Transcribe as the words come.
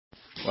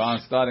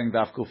starting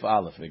Daf Kuf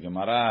Aleph. The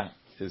Gemara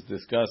is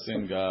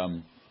discussing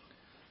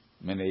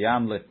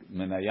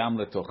Minayam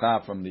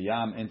letocha, from the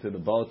Yam into the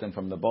boat and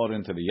from the boat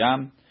into the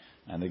Yam.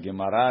 And the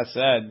Gemara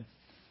said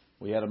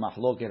we had a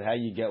mahloket how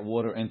you get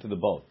water into the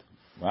boat,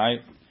 right?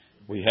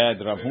 We had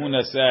Rav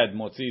Huna said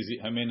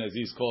Motzi Hamin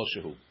Aziz Kol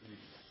Shehu.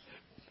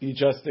 You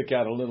just stick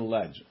out a little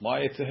ledge. Why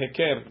it's a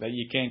heker that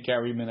you can't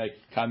carry Min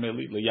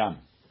Karmelit liyam,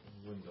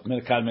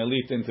 Min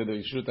Karmelit into the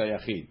Yishut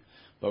HaYachid.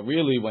 But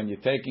really, when you're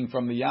taking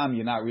from the Yam,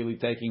 you're not really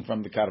taking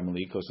from the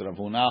Karmelit, because Rav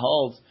Huna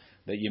holds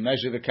that you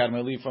measure the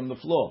Karmelit from the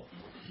floor,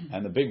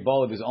 and the big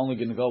boat is only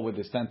going to go with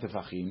this 10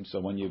 tefachim. So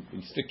when you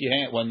stick your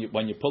hand,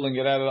 when you're pulling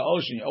it out of the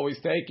ocean, you're always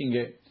taking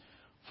it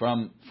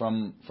from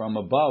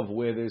above,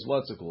 where there's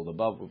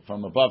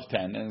from above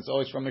 10, and it's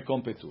always from the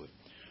kompetur.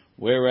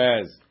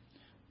 Whereas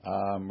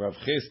Rav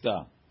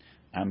Chisda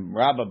and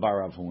Rabba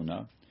bar Rav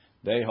Huna,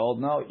 they hold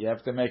no, you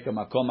have to make a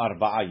makom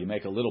arba'ah. You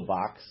make a little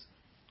box,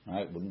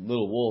 right, with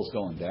little walls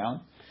going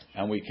down,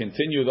 and we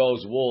continue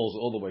those walls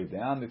all the way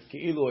down. It's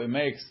keilu,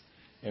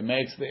 it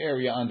makes the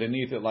area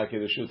underneath it like a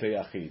reshut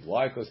yachid.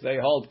 Why? Because they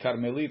hold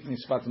karmelit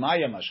nispat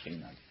maya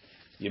mashchinan.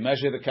 You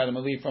measure the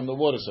karmelit from the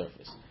water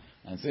surface,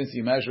 and since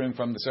you're measuring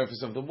from the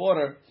surface of the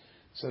water,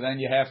 so then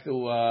you have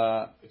to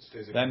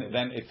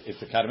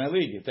it's a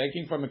karmelit. You're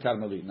taking from a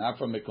karmelit, not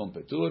from a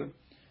kompetur.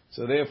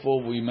 So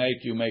therefore,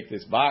 you make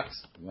this box.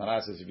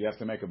 Gemara says if you have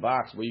to make a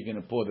box, where are you going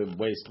to pour the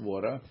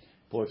wastewater?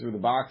 Pour through the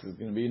box, it's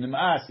going to be in the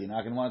mass. You're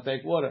not going to want to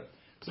take water.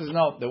 He says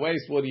no, the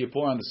wastewater you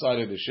pour on the side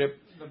of the ship,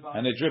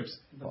 and it drips.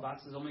 The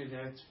box is only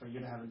there for you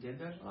to have a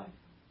geder, like.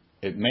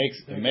 It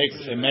makes it a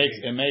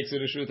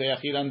reshut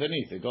yachid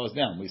underneath. It goes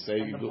down. We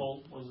say and the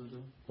pole, what does it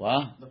do?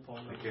 What? The pole.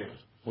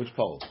 Which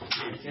pole?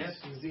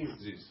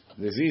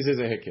 The ziz is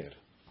a heker.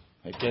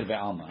 Heker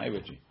be'alma. Hey,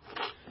 Richie.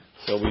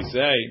 So we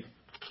say,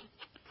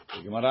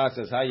 the Gemara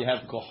says, how you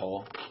have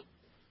kocho,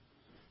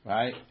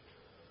 right?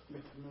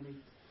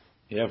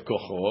 You have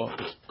kocho.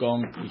 It's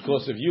going,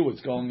 because of you,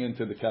 it's going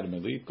into the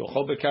karmelit.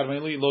 Kocho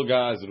be'karmelit lo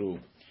gazru.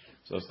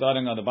 So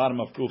starting on the bottom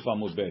of Kuf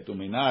Amud Bet,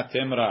 Umina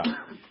Temra.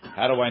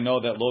 How do I know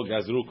that lo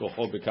gazru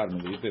kocho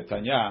be'karmelit? The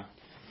Tanya,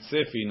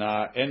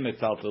 Sefina en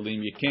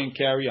metaltalim. You can't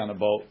carry on a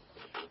boat.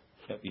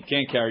 You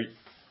can't carry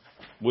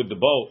with the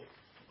boat.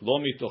 Lo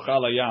mitocha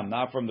layam,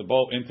 not from the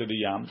boat into the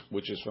yam,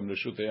 which is from the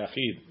Reshut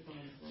HaYachid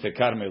to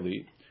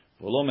karmelit.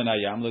 V'lo min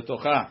hayam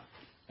letocha,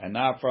 and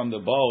not from the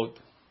boat,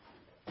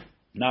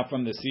 not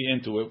from the sea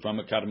into it, from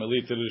a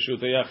karmelit to the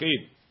Reshut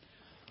HaYachid.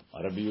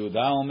 Rabbi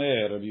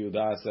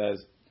Yehuda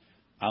says,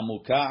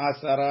 Amuka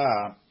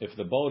asara, if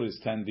the boat is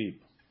 10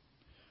 deep.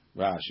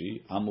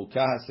 Rashi,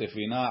 Amuka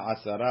sefina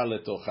asara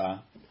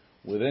letocha,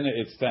 within it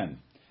it's 10.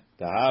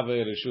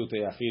 Tahave Reshut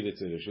HaYachid,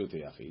 it's a Reshut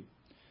HaYachid.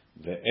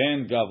 Ve'en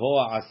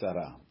gavoa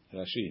asara.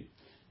 Rashi,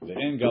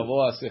 ve'en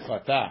gavoa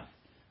sefata.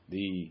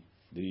 The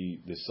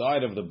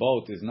side of the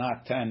boat is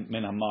not 10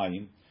 min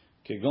hamayim.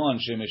 Kegon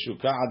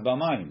shemeshuka'at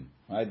b'mayim.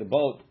 Right, the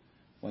boat,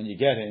 when you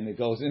get in, it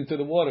goes into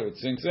the water, it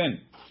sinks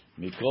in.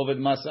 Mikovid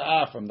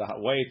masa'ah, from the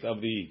weight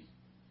of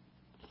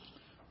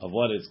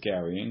what it's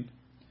carrying.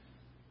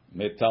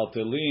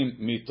 Metaltelim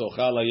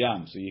mitocha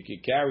layam, so you can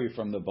carry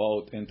from the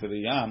boat into the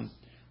yam.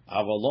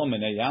 Avalom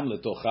min hayam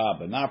letocha,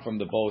 but not from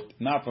the boat,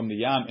 not from the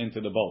yam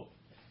into the boat.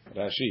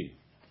 Rashi,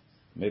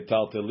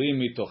 metaltelim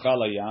mitocha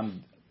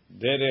layam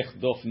derech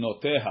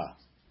dofnoteha,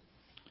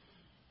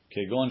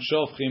 kegon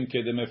shofchim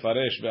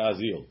kedemefaresh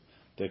ve'azil,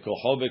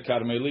 tekocho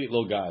bekarmelit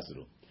lo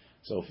gazru.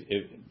 So,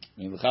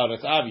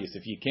 it's obvious.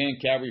 If you can't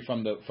carry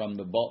from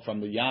the boat, from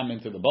the yam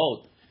into the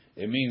boat,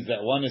 it means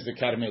that one is the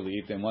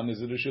karmelit and one is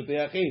the reshut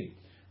yachid.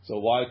 So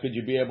why could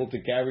you be able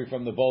to carry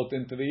from the boat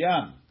into the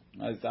yam?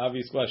 That's the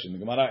obvious question. The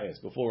Gemara asks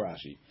before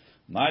Rashi.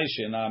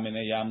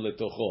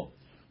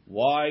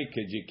 Why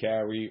could you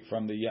carry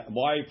from the yam?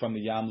 Why from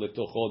the yam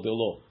letocho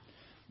delo?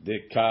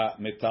 Deka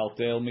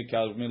metaltel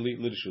mikarmelit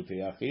l'reshut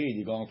yachid.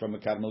 You're going from a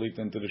karmelit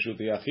into the reshut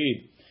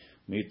yachid.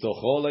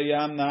 Mitocho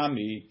leyam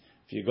nami.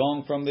 If you're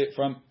going from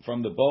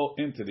the boat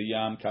into the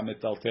yam,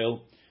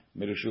 kametaltel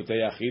mireshut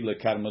yachid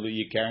lekarmelit.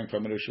 You're carrying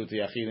from a reshut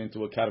yachid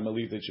into a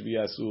karmelit. It should be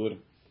asur.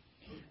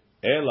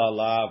 Ela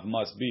lav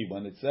must be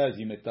when it says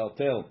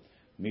yimetaltel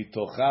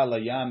mitocha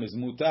layam is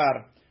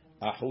mutar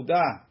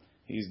ahuda.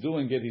 He's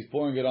doing it. He's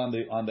pouring it on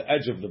the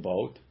edge of the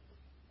boat,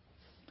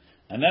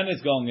 and then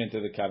it's going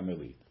into the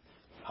karmelit.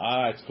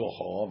 It's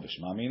koho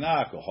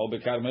v'shmamina koho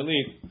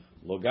bekarmelit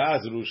lo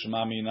gazru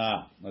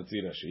shmamina. Let's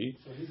see Rashi.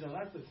 So he's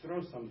allowed to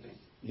throw something.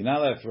 You're not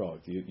allowed to throw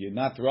it. You're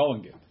not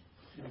throwing it.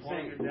 You're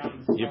pouring it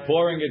down the You're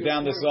pouring it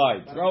down the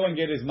side. Throwing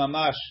it is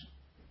mamash.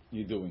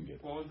 You're doing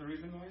it. What was the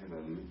reason why?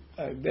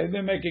 They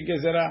didn't make a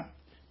gezerah.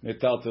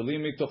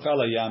 Metaltelim mitocha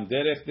layam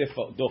derech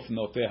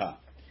dofnoteha.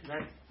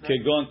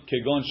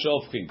 Kegon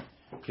shofchim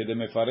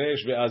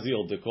kedemefaresh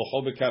ve'azil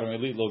dekocho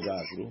bekarmelit lo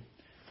gazru.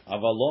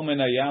 Aval lo min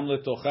hayam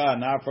letocha,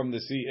 not from the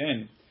sea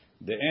in.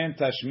 De'en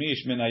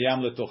tashmish min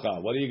hayam letocha.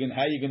 How are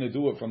you going to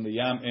do it from the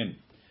yam in?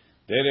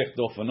 Derech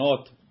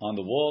dofanot, on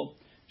the wall.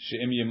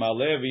 She'im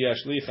yimaleh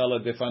v'yashlich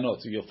ala defanot.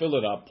 So you'll fill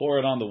it up, pour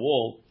it on the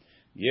wall.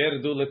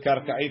 Yerdu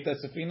lekarka'ita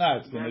sefina.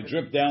 It's going to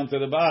drip down to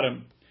the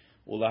bottom.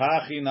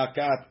 Ulahachi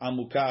nakat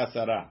amuka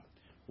asara.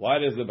 Why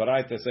does the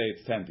Baraita say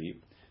it's 10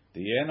 deep?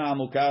 The yena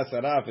amuka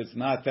asara, if it's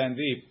not 10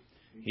 deep,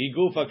 he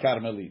gufa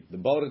karmelit. The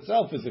boat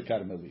itself is a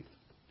karmelit.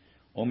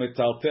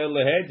 Umetaltel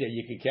lehedya,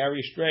 you can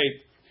carry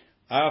straight.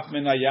 Af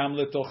min hayam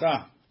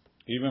letocha,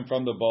 even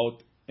from the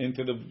boat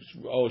into the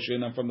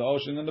ocean, and from the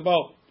ocean in the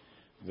boat.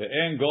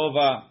 Ve'en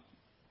gova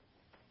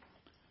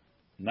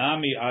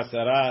nami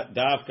asara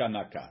davka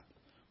nakat.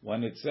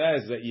 When it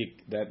says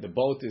that the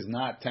boat is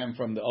not 10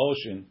 from the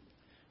ocean,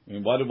 I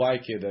mean, what do I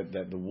care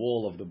that the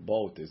wall of the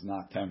boat is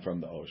not 10 from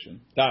the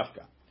ocean?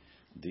 Davka.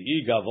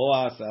 Di'i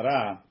gavoa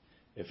asara,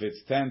 if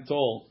it's 10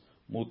 tall,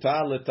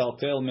 mutar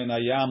letaltel min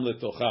hayam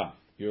letocha.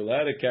 You're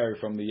allowed to carry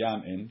from the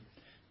yam in.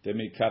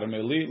 Demi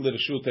karmelit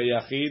l'rshut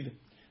hayachid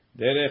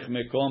derech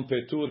mekom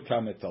petur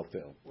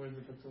kametaltel.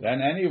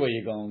 Then anyway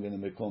you're going in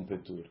the mekom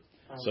petur.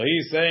 So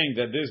he's saying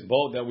that this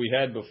boat that we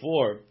had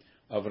before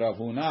of Rav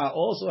Huna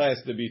also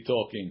has to be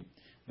talking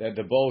that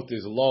the boat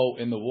is low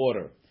in the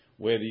water,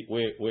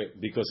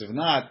 because if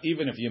not,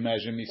 even if you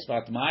measure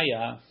mispat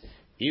maya,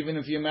 even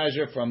if you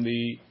measure from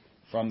the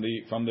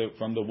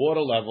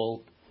water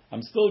level,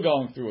 I'm still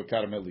going through a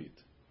karmelit.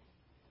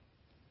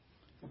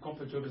 I'm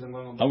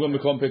going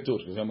mekom petur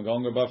because I'm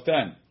going above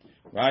 10,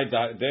 right?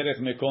 Derech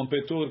mekom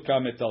petur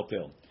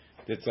kametaltel.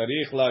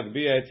 Tetzarich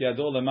lagbia et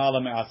yado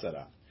lemala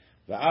me'asara.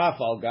 Ve'af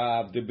al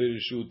gav de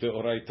birshut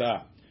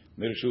oraita.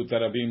 Mirshut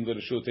Rabim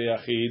l'rshut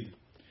Yachid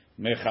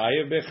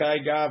mechayev b'chay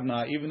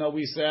gavna. Even though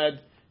we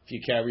said if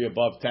you carry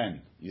above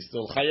 10, you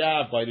still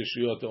chayav by the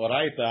shuyot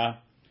oraita,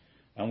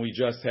 and we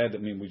just had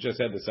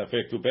the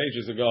safek 2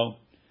 pages ago.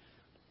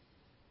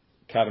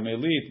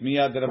 Karmelit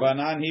miyad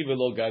rabanan hi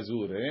v'lo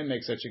gazur. They didn't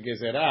make such a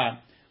gezerah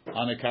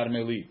on a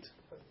karmelit.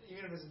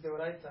 Even if it's the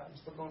oraita, I'm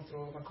still going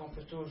through my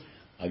comfort tour.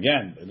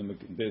 Again,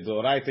 the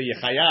oraita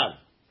yechayav.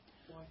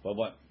 But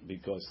what?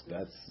 Because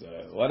that's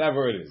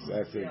whatever it is.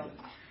 That's it.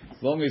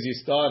 As long as you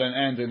start and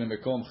end in the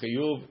mekom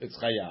chiyuv, it's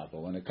chayav.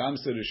 But when it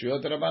comes to the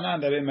shuyot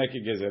rabanan, they didn't make a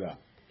gezerah.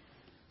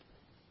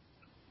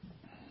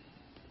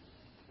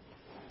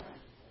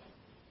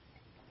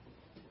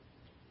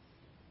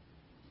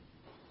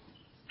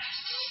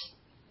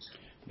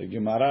 The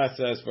Gemara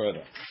says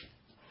further,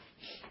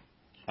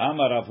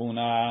 Amar Rav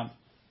Huna,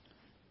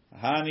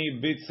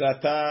 Hani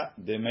bitzata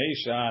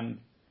demeishan.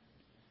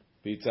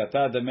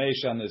 Bitzata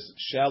demeishan is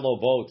shallow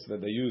boats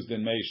that they used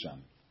in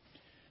Meishan.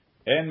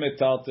 En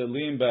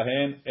metaltelim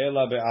behen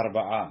ela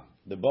be'arba'a.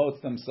 The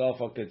boats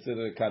themselves are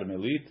considered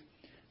karmelit,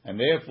 and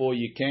therefore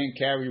you can't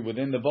carry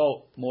within the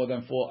boat more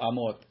than 4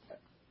 amot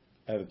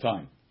at a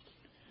time.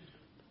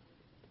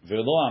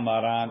 Velo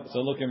amaran. So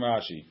look in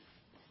Rashi.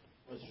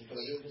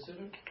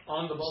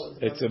 On the boat.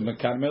 It's a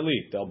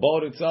karmelit. The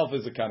boat itself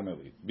is a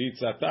karmelit.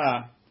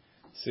 Bitzata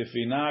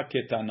sifina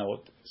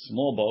ketanot,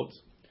 small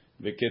boats,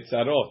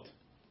 v'ketzarot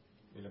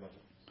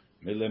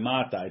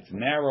milemata. It's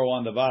narrow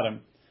on the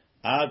bottom.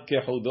 Ad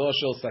kehudo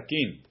shel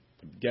sakin.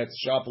 It gets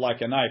sharp like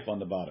a knife on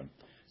the bottom.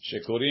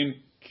 Shekurim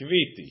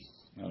kviti.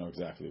 I don't know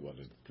exactly what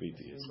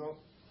kviti is.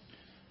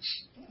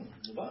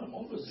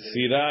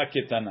 Sira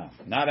ketana.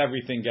 Not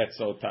everything gets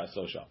so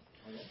sharp.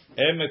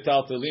 Em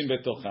metaltelim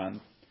betochan.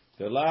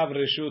 Telav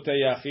reshut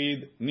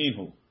hayachid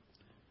ninhu.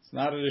 It's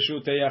not a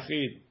reshut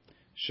hayachid.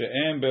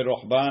 She'em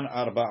berochban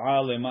arba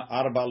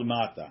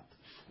lemata.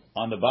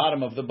 On the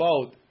bottom of the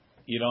boat,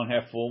 you don't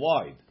have 4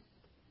 wide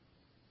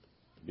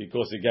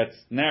because it gets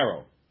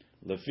narrow.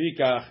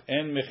 Lefikach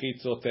en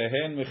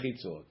mechitzotehen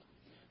mechitzot.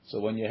 So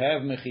when you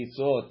have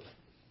mechitzot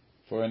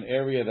for an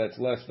area that's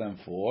less than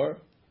 4,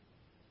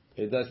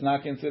 it does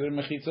not consider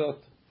mechitzot.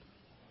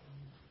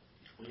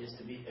 It has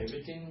to be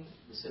everything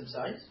the same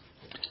size.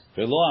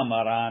 Velo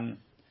amaran,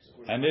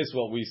 and this is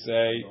what we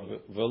say.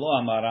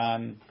 Velo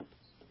amaran.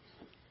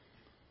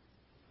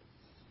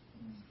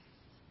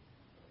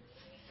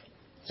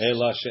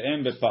 Ela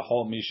she'em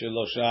bepachot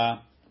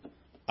mishelosha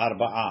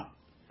arba'a.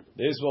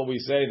 This is what we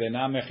say. The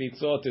na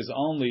mechitzot is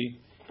only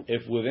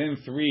if within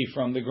 3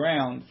 from the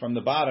ground, from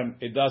the bottom,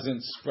 it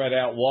doesn't spread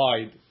out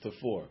wide to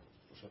 4.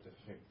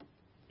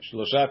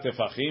 Shlosha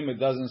tefachim, it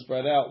doesn't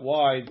spread out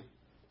wide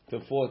to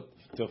 4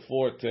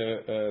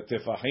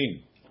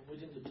 tefachim.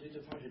 Within the 3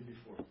 tefachim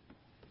before.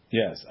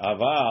 Yes,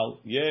 aval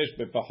yesh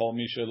bepachot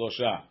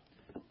mishelosha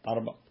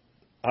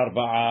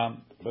arba'a.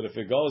 But if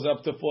it goes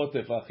up to 4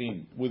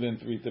 tefachim, within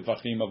 3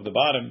 tefachim of the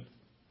bottom,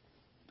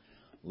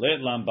 let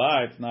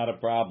lamba, it's not a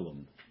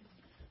problem.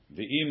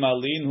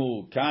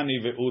 V'imalinhu kani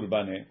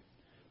ve'urbane,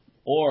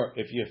 or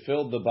if you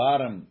filled the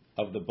bottom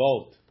of the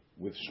boat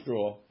with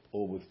straw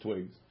or with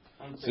twigs,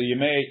 so you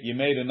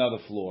made another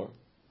floor.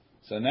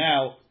 So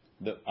now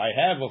I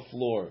have a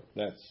floor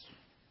that's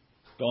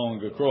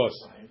going across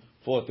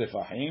 4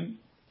 tefachim.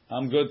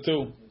 I'm good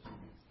too.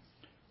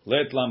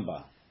 Let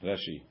lamba,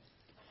 Rashi.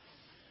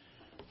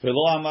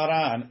 Velo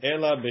amaran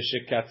ela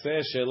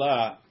b'shekatze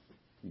shela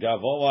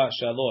gavoa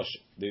shalosh.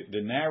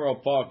 The narrow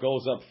part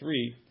goes up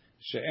 3.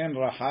 She'en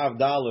rahav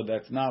daled,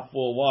 that's not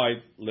 4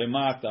 wide.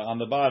 Lemata on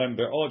the bottom.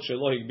 Be'od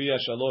shelo higbiya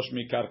shalosh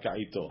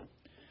mikarkaito.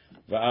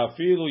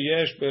 Va'afilu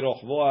yesh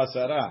berochvo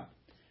asara.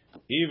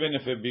 Even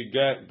if it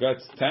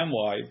gets 10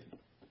 wide,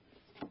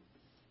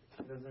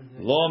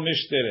 Lo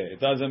mishtere. It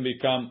doesn't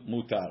become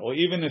mutar. Or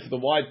even if the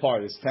wide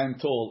part is 10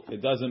 tall,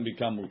 it doesn't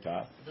become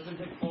mutar. It doesn't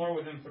hit 4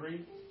 within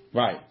 3?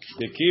 Right.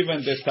 The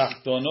kivan de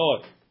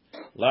tachtonot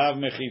lav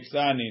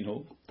mechitza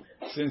ninu.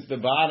 Since the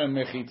bottom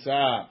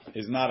mechitza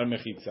is not a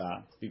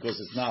mechitza because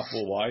it's not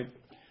full wide,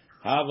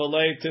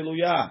 havalei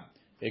tiluya.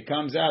 It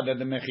comes out that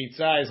the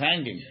mechitza is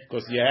hanging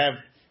because you have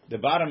the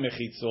bottom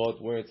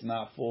mechitzot where it's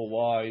not full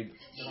wide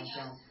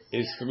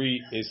is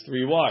three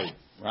wide,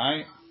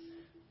 right?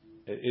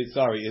 Is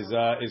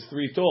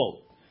 3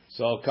 tall.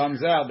 So it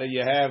comes out that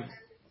you have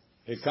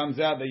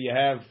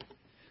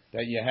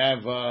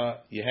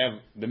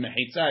the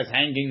mechitza is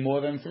hanging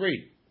more than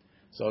 3.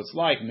 So it's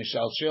like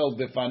mishalshel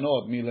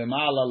defanot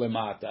milemala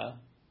lemata,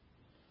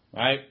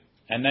 right?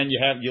 And then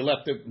you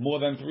left it more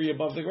than 3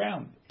 above the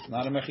ground. It's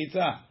not a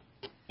mechitza.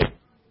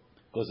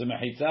 Because a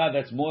mechitza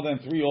that's more than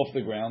 3 off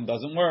the ground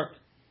doesn't work.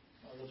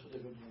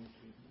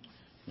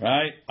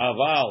 Right?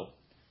 Aval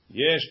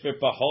yesh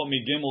bepachot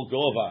migimel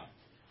gova.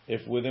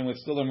 If within,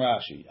 it's still in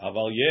Rashi.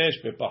 Aval yesh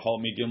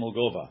bepachot migimel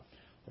gova.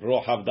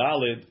 Rohav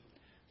dalid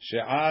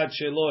she'ad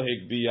shelo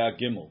higbiya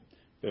gimel.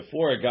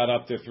 Before it got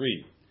up to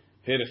 3.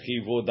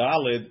 Hirchivu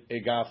dalid,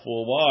 it got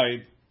 4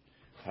 wide.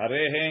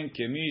 Harehen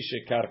kemi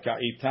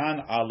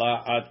shekarkaitan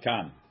ala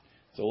adkan.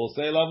 So we'll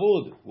say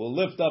lavud. We'll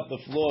lift up the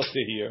floor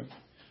to here.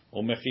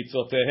 Or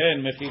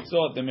mechitzotehen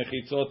mechitzot the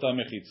mechitzot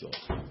mechitzot.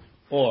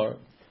 Or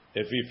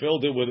if he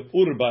filled it with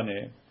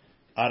urbane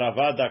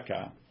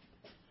aravadaka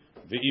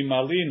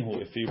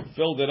v'imalinhu, if he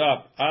filled it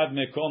up ad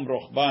mekom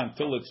rochban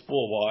till it's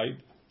 4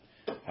 wide,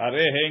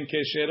 harehen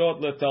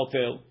kesherot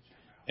letaltel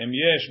em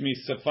yesh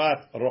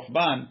misafat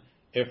rochban.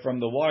 If from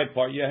the wide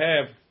part you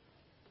have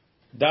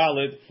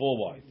dalit 4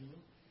 wide.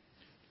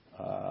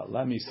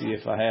 Let me see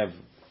if I have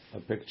a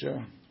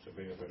picture.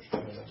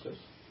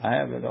 I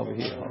have it over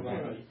here.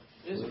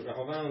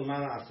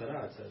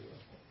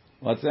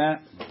 What's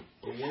that?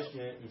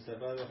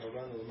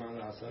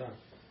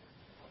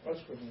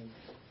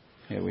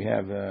 Here we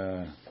have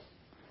the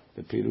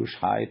Pirush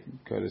Hayt,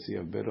 courtesy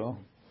of Biro.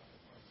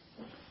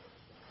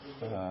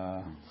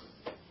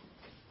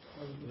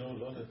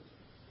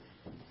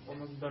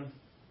 Almost done.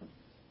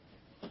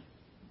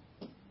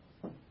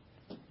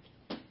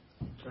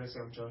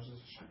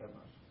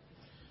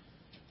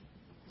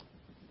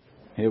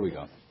 Here we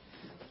go.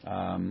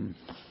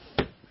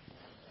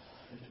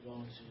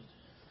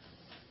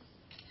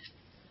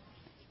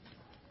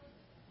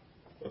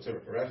 What's a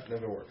raft?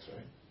 Never works,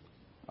 right?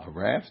 A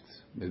raft?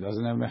 It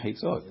doesn't have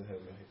mechitzot. It doesn't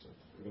have mechitzot.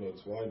 Even though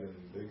it's wide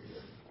and big.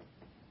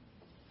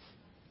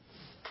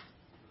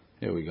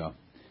 Here we go.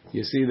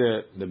 You see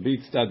the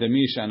Bitzta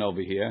Demishan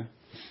over here.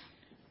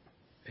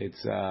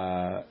 It's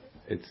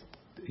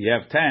you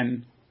have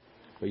 10,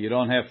 but you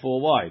don't have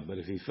 4 wide. But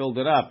if you filled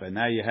it up and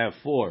now you have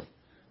 4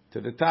 to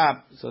the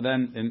top, so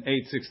then in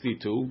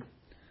 862,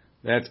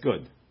 that's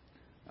good.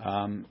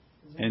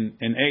 In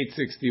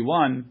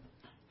 861,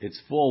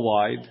 it's 4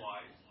 wide.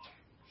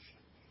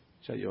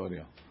 Shut your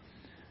audio.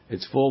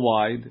 It's 4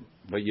 wide,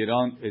 but you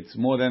don't. It's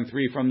more than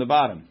 3 from the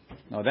bottom.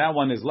 Now that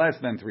one is less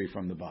than 3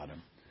 from the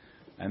bottom,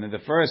 and in the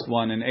first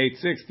one in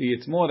 860,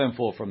 it's more than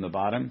 4 from the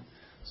bottom.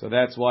 So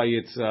that's why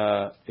it's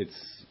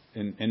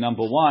in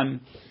number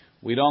 1.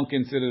 We don't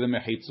consider the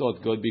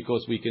mechitzot good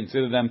because we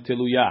consider them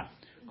tiluya.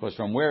 Because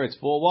from where it's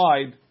 4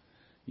 wide,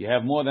 you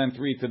have more than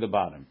 3 to the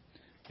bottom.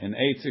 In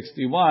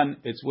 861,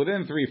 it's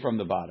within 3 from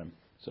the bottom.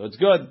 So it's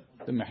good.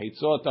 The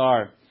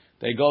mechitzot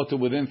they go to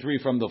within 3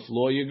 from the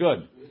floor, you're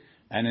good.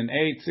 And in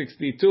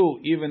 862,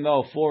 even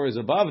though 4 is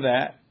above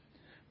that,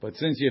 but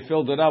since you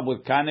filled it up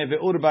with kane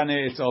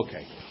ve'urbane, it's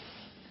okay.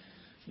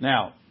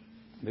 Now,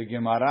 the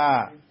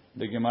Gemara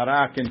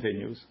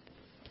continues.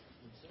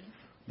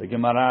 The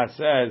Gemara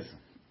says,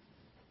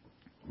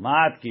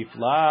 Mat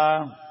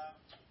kifla.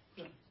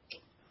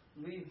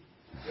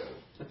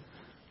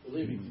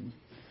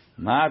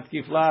 Mat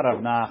kifla Rav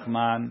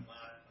Nachman.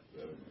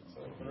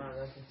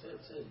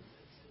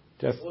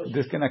 Just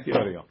disconnect the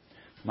audio.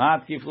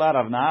 Mat kifla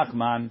Rav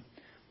Nachman.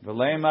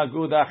 V'lema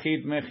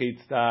gudachit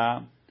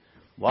mechitzta.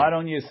 Why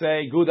don't you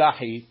say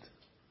gudachit?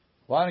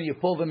 Why don't you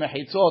pull the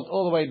mechitzot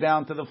all the way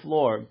down to the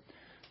floor?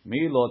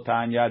 Milo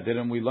Tanya,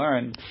 didn't we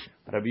learn?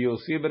 Rabbi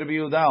Yossi Rabbi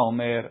Yehuda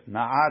Omer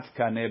Na'at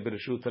Kaneh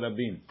B'Reshut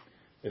Rabim.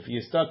 If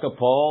you stuck a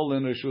pole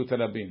in Reshut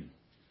Rabim,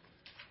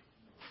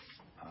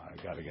 I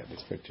got to get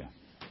this picture.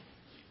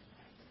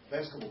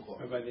 Basketball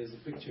court. But there's a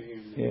picture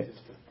here. Yeah.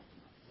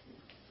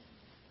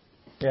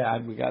 Yeah,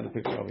 we got the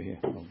picture over here.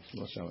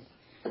 We'll show it.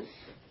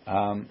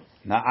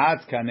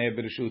 Na'at Kaneh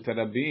B'Reshut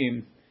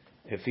Rabim.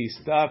 If he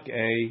stuck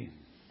a.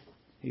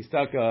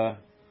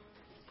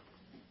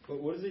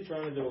 But what is he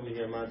trying to do over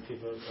here,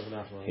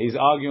 He's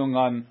arguing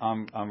on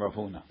Rav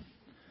Huna.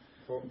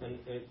 To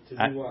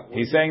do what?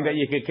 He's saying that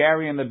you could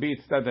carry in the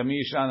beats that the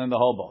Mishan and the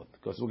whole boat,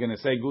 because we're going to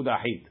say good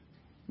ahit.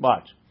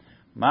 Watch.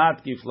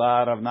 Mat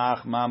kifla Rav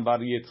Nachman bar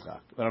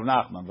Yitzchak. Rav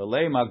Nachman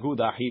v'leima good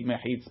ahit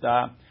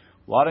mechitzta.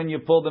 Why don't you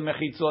pull the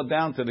mechitzot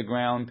down to the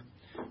ground?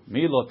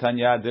 Milo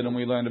Tanya, didn't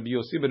we learn to be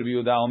Yossi Rabbi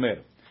Yehuda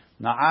Omer?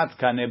 Na'at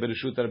kaneh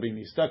b'reshut rabim.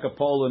 He stuck a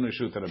pole in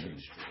Reshut Rabim.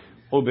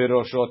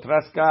 Ubirosho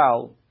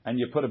traskal, and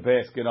you put a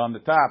basket on the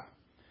top.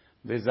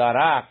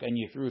 Vizarak, and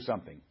you threw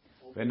something.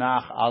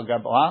 Venach al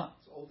gabah.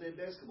 It's all day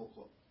basketball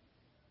club.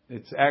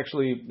 It's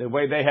actually, the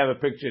way they have it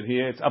pictured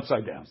here, it's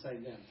upside down.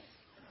 Upside down.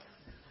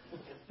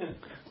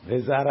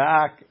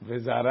 Vizarak,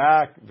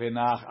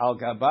 venach al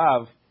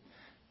gabav,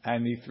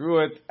 and he threw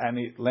it, and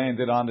he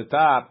landed on the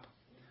top.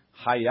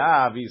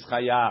 Chayav, he's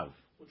chayav.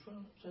 Which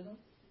one? Say that?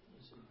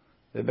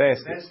 The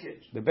basket.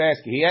 The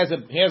basket. He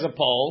has a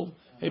pole.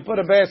 He put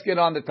a basket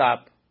on the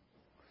top.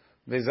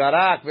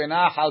 Vizarak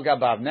venach al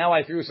gabav. Now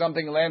I threw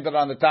something and landed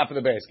on the top of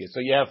the basket. So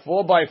you have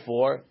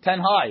 4x4, 10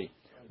 high.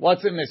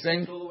 What's it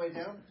missing? All the way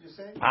down, you're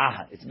saying?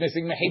 It's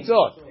missing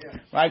mechitzot. Yeah.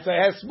 Right? So it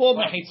has small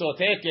mechitzot.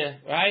 Take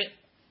it, right?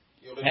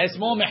 It has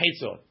small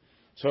mechitzot.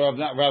 So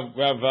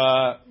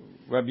Rabbi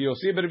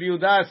Yossi Bar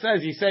Yehuda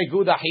says, you say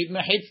gudahit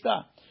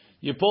mechitzta.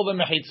 You pull the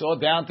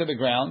mechitzot down to the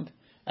ground,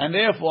 and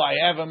therefore I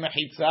have a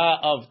mechitza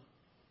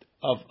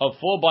of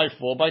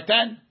 4x4 by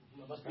 10.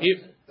 That's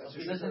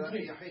less than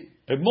 3.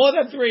 More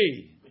than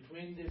 3.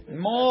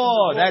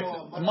 More. That's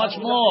much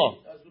more.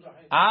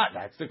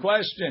 That's the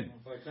question.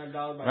 But it's not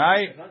dollar by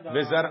Right? It's not dollar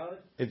by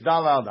It's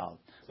dal al dal.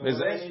 So what do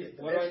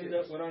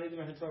I need the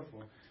mechitzah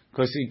for?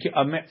 Because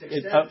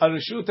a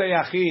reshut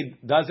yachid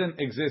doesn't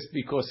exist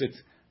because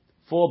it's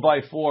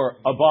 4x4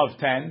 above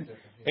 10.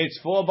 It's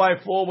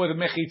 4x4 with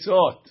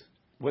mechitzot.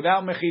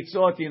 Without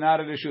mechitzot, you're not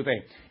a reshut.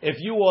 If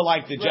you were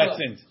like the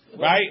Jetsons,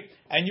 right,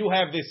 and you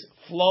have this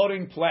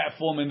floating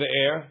platform in the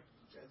air,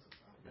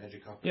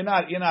 you're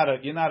not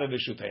a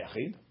reshut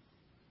yachid.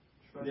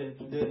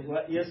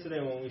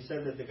 Yesterday when we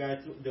said that the guy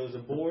there was a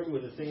board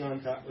with a thing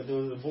on top, there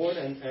was a board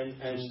and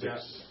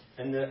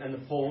the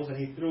poles, and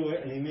he threw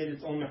it and he made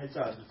its own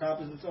mechitzah. The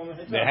top is its own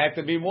mechitzah. There had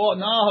to be walls.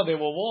 No, they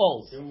were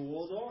walls. There were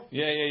walls off.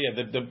 Yeah.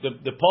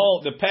 The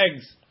pole, the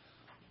pegs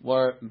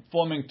were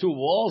forming 2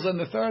 walls, and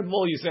the third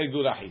wall you say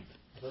gurahit.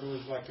 So it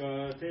was like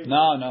a table.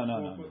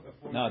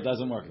 No. It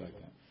doesn't work like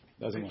that.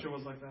 Doesn't Picture work.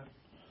 was like that.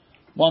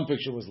 One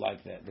picture was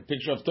like that. The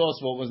picture of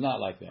Tosfot was not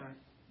like that. Right.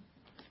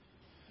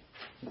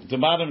 The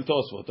bottom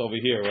Tosfot over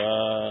here.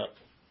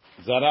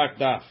 Zarak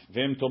daf.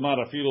 Vem tomar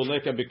afilu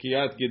leka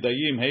bekiyat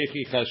gedayim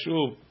heichi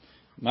chashuv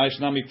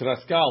ma'ishna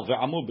mitraskal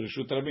ve'amu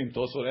b'reshut rabim.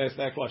 Tosfot asked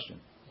that question.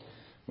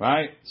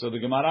 Right? So the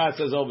Gemara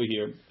says over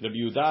here, Rabbi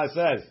Yehuda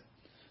says,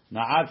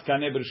 Na'at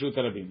kane b'reshut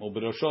rabim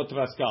u'b'roshot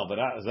traskal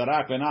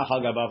zarak ve'nach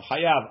al gabav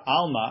hayav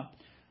alma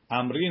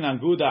amrin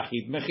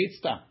angudachit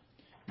mechitzta.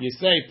 You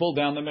say, pull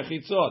down the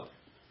mechitzot.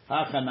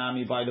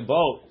 Hachanami by the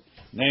boat.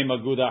 Name a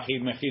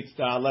gudahid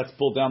mechitzta. Let's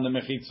pull down the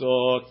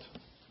mechitzot.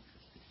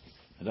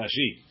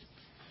 Rashi.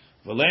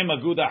 V'leim a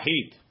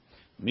gudahid.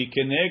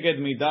 Mikeneged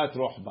midat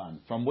rochban.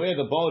 From where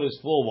the boat is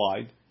full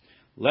wide,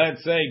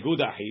 let's say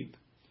gudahid.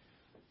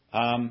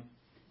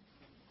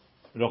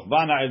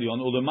 Rochban ha'elyon.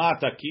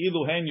 Ulemata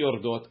ki'ilu hen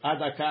yordot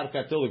ad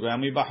akarka till the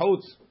ground.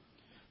 Mibachutz.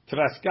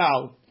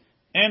 Traskal.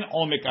 En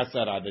omek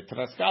asara. The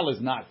traskal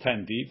is not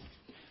 10 deep.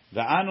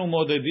 The anu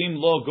modedim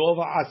lo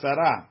gova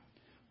asara.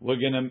 We're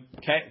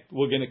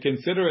gonna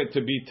consider it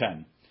to be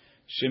 10.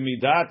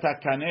 Shemidat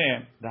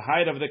kaneh, the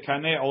height of the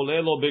kaneh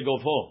olelo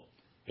begovo.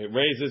 It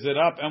raises it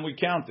up and we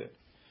count it.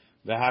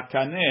 The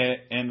hakaneh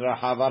in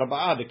rahav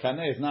arba'a, the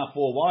kaneh is not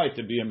 4 wide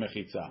to be a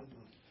mechitza.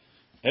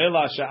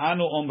 Ela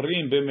sha'anu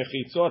omrim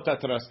bemechitzot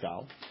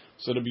atraskal.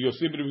 So the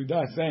Yossi Bar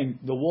Yehuda is saying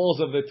the walls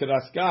of the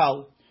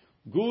traskal,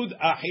 gud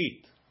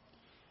ahit,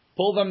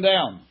 pull them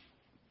down.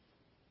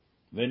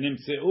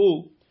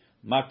 V'nimtzeu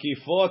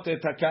makifot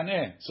et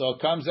hakaneh. So it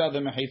comes out the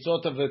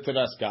mechitzot of the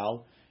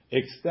teraskal,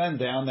 extend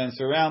down and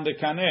surround the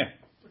kaneh.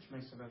 Which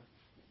makes it a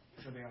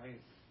should be a height.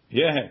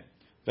 Yeah.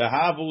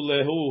 V'havu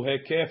lehu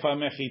hekef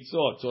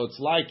mechitzot. So it's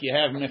like you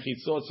have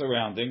mechitzot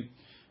surrounding.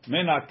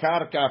 Min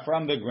karka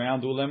from the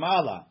ground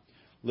ulemala.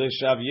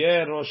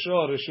 L'shavyer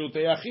rosho reshut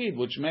yachid,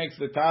 which makes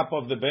the top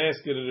of the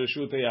basket a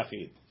reshut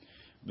yachid.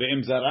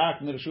 Ve'im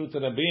zarak reshut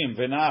rabim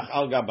v'nach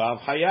al gabav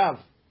hayav.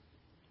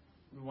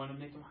 We want to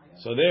make him high.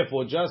 So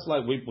therefore, just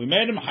like we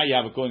made him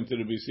hayav according to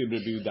the Yossi Bar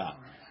Yehuda.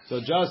 So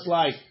just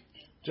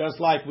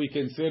like we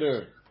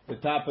consider the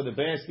top of the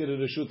basket of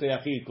the Reshut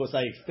Yachid, because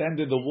I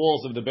extended the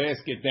walls of the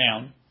basket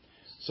down,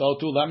 so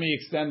too let me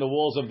extend the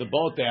walls of the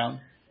boat down,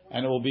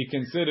 and it will be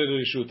considered a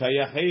Reshut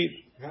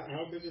Yachid.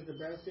 How big is the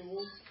basket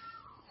wall?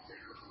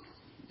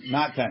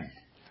 Not 10.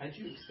 How'd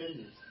you extend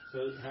it?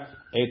 So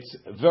It's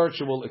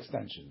virtual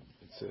extension.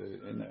 It's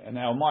in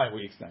our mind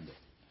we extend it.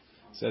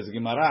 Says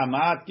Gemara,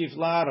 Mat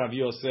Kifla Rav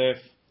Yosef,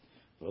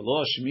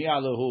 V'lo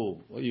Shmi'a Lehu.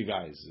 What you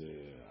guys?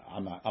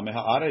 Ameh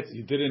Haaretz.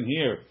 You didn't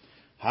hear.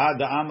 Ha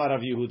Amar Rav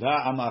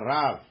Yehuda Amar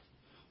Rav.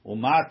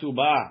 Umatu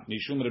Ba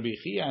Mishum Rabbi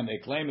Chia, and they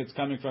claim it's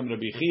coming from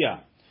Rabbi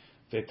Chia.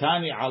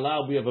 Vetani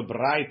Allah. We have a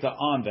braita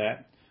on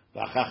that.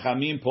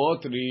 V'chachamim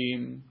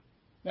potrim.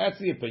 That's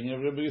the opinion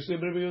of Rabbi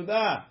Yosef Rabbi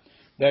Yehuda.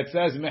 That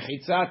says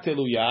Mechitza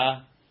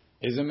Teluya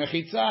is a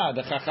mechitza.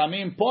 The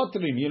chachamim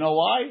potrim. You know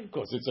why?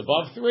 Because it's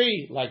above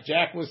 3, like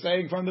Jack was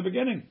saying from the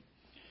beginning.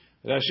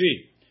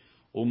 Rashi,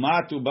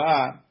 umatu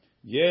ba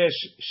Yesh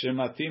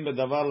shematim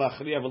bedavar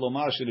lachriya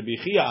v'lomar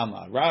sheRabbi Chia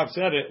amar. Rav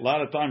said it. A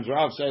lot of times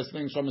Rav says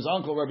things from his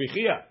uncle Rabbi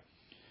Chia.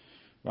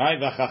 Right?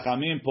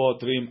 V'chachamim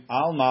potrim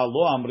alma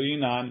lo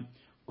amrinan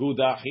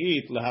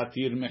gudachit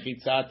lehatir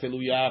mechitza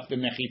teluyaf. The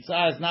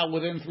mechitza is not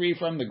within 3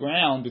 from the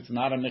ground. It's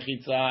not a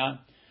mechitza.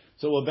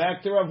 So we're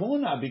back to Rav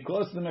Huna.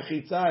 Because the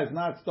mechitza is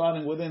not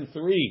starting within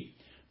 3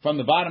 from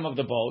the bottom of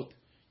the boat,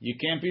 you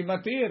can't be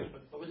matir.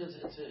 But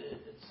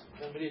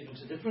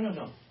it's different or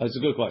no? That's a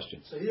good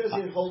question. So he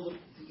doesn't hold of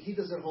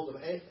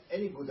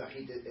any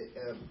gudachit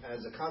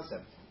as a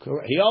concept.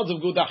 Correct. He holds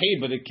of gudachit,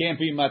 but it can't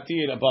be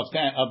matir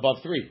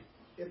above 3.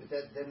 Yeah, but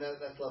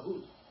that's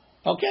lavud.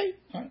 Okay.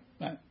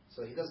 Right.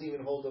 So he doesn't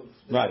even hold of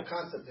the Right.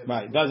 concept.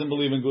 Right. Doesn't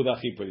believe in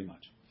gudachit pretty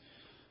much.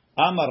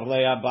 Amar le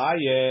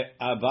Abaye.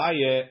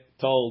 Abaye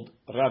told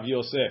Rav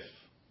Yosef,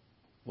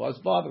 what's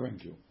bothering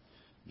you?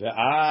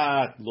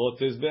 Ve'at lo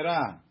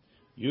tizbera.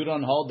 You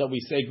don't hold that we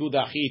say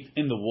gudachit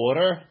in the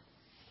water?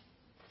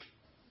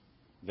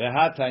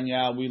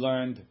 Ve'hatanya, we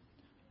learned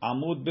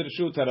amud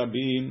birshut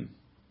harabim.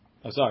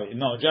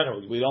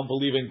 Generally, we don't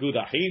believe in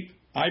gudachit.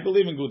 I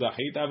believe in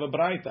gudachit. I have a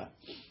braita.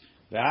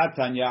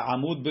 Ve'hatanya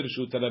amud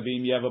birshut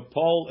harabim. You have a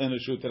pole in a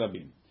shut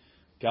harabim.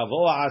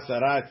 Gavoa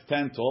asara, it's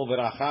 10 tall.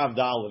 V'rachav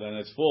daled, and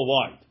it's 4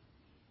 wide.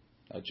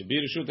 That should be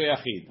reshut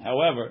yachid.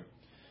 However,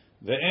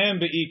 ve'em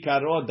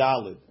be'ikaro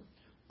daled.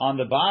 On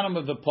the bottom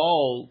of the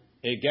pole,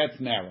 it gets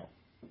narrow.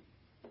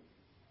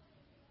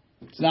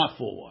 It's not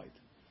 4 wide.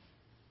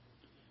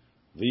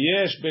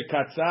 V'yesh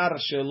bekatzar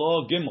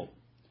shelo gimel.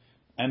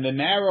 And the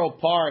narrow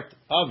part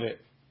of it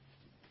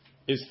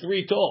is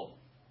 3 tall.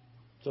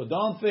 So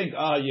don't think,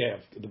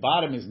 the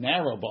bottom is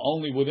narrow, but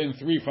only within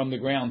 3 from the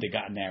ground it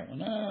got narrow.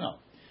 No.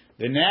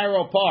 The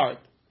narrow part,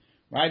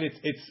 right?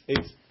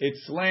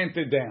 It's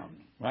slanted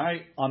down,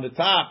 right? On the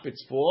top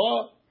it's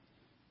 4,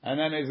 and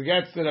then as it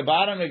gets to the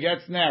bottom it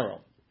gets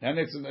narrow. Then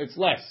it's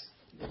less,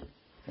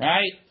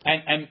 right?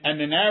 And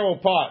the narrow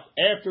part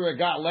after it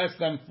got less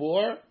than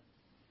 4,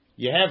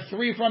 you have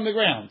 3 from the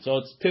ground, so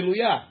it's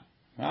tiluyah,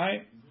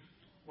 right?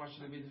 Why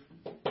should it be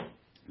different?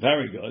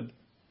 Very good.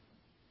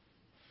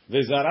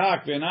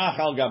 V'zarak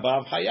v'nachal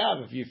gabav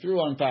chayav. If you threw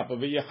on top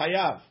of it, you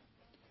chayav.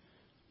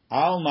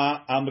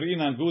 Alma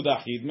amrinan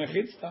gudachid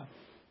mechitzta.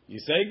 You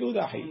say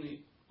gudachid.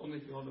 Only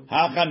if you hold them.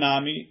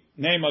 Hachanami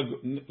name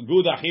a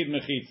gudachid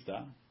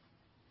mechitzta.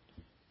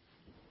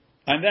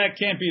 And that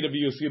can't be the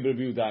Yosef Rabbi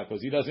Yehuda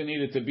because he doesn't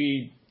need it to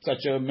be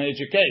such a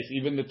major case.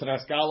 Even the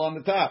traskal on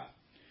the top.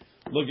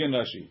 Look in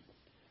Rashi.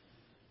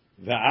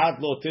 Ve'at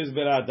lo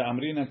tizbera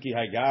da'amrinan ki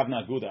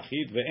hagavna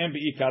gudachid ve'em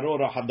be'ikaro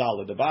rachav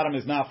daled. The bottom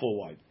is not 4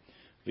 wide.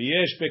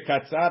 V'yesh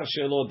bekatzar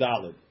shelo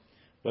daled.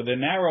 But the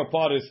narrow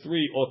part is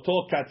 3.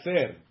 Oto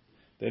katzer.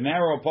 The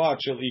narrow part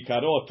shel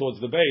ikaro towards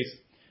the base.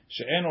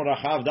 She'eno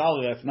rachav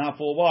daled. That's not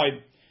 4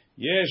 wide.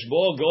 Yesh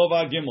bo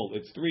gova gimel.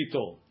 It's 3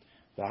 tall.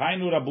 The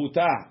hainu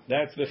rabuta.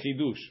 That's the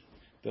chidush.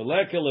 The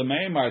lekel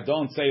lemeimar.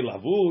 Don't say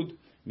lavud.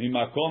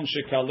 Mimakom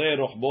shekale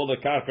rochbo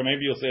lekarka.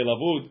 Maybe you'll say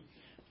lavud.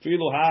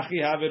 Filu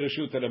hachi have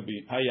reshut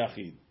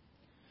hayachid.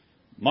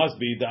 Must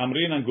be the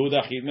amrinan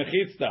gudachid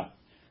mechitzta.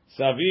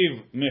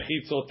 Saviv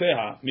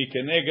mechitzoteha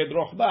mikeneged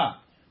rochba.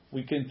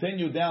 We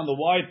continue down the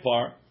wide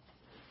part.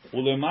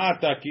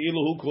 Ulemata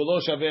ki'ilu hu kolo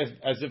shaveh,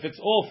 as if it's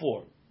all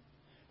 4.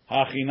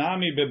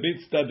 Hachinami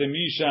bebitzta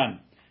demishan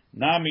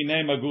nami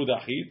nema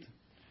gudachid.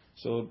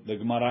 So the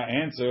Gemara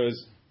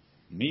answers,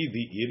 mi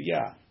di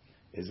irya.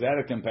 Is that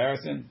a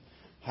comparison?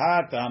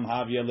 Hatam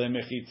havya le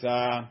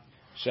mechitza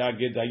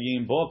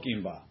shagedayim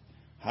bokim ba.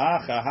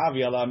 Hacha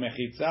havya la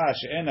mechitza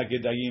she'ena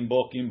gedayim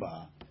bokim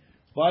ba.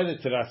 By the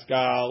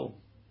traskal.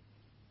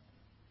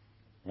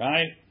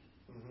 Right?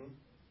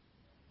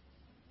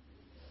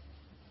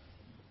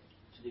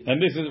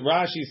 And this is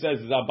Rashi says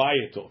is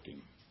Abaye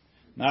talking,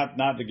 not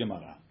the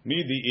Gemara.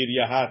 Midi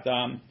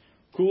iryahatam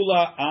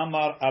kula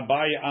amar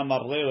Abaye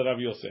amar leil Rav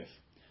Yosef.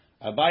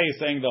 Abaye is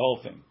saying the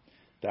whole thing.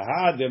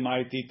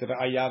 Tahademaitit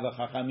ra'aya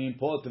v'chachamim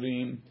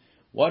potrim.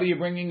 What are you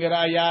bringing a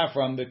ra'aya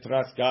from the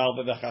traskal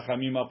the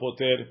chachamim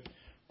apoter?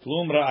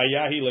 Klum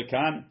ra'ayahi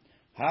lekan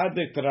had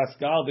the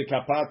traskal the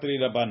kapatri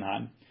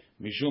rabanan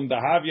mishum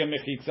dahavya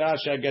mechitza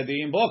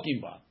shagadim bokim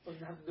ba.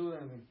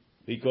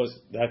 Because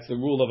that's the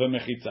rule of a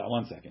mechitza.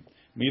 1 second.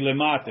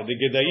 Milemate, the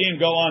gedayim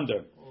go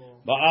under.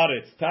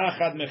 Ba'aretz,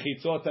 tachad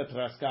mechitzot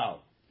traskal.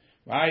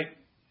 Right?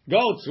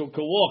 Goats who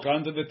can walk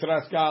under the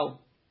traskal.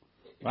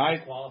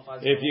 Right?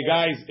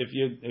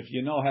 If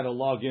you know how to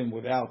log in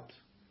without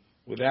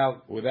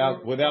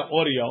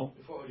audio,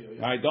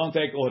 right? Don't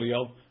take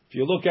audio. If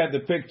you look at the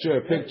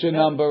picture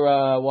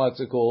number, what's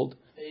it called?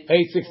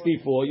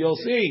 864. You'll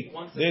see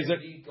there's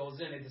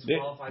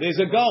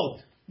a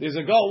goat. There's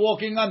a goat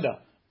walking under.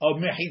 A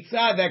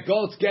mechitza that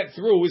goats get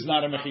through is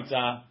not a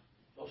mechitza.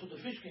 Also the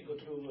fish can go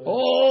through.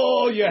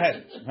 Oh, your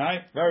head.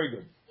 Right? Very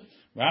good.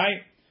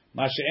 Right?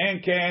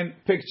 Masha'en can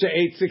picture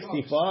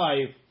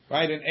 865.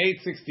 Right? In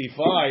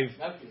 865,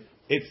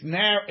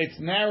 it's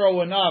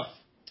narrow enough.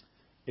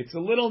 It's a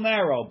little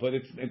narrow, but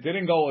it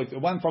didn't go. It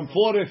went from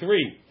 4 to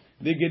 3.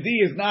 The gedi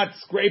is not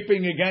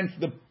scraping against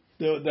the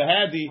the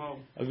hadi,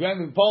 a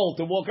grand pole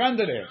to walk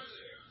under there.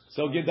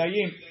 So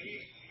Gedayim,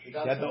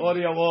 got the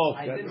audio off.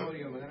 I did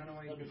audio, but I don't know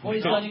why you Before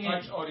he's signing in.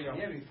 audio.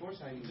 Yeah, before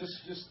signing.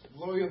 Just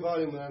lower your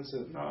volume and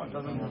answer. No, it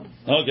doesn't work.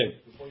 Okay,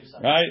 Before you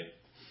sign. right?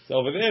 So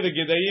over there, the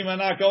Gedayim are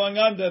not going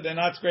under; they're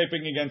not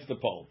scraping against the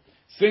pole.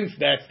 Since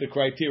that's the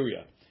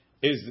criteria,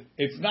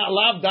 it's not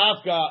lav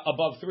davka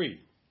above 3.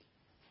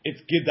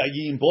 It's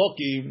Gedayim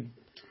bokim.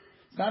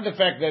 It's not the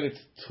fact that it's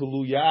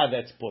tuluya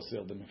that's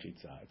posel the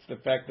mechitza. It's the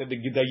fact that the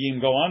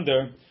Gedayim go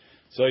under.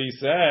 So he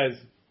says,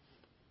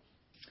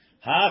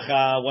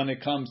 hacha, when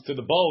it comes to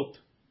the boat,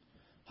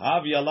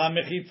 hav yala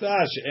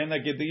mechitza she'ena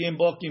Gedayim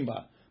bokim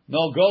ba.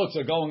 No goats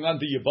are going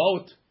under your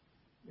boat.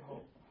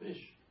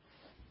 Fish.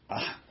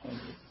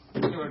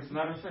 It's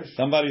not a fish.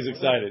 Somebody's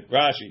excited.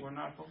 Rashi. We're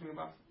not talking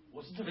about.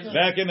 What's the difference?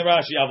 Back in the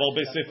Rashi, aval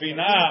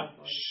besefina,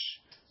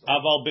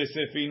 aval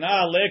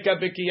besefina leka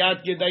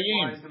b'kiyat Why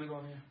gedayim. is it gonna go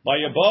here? By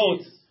a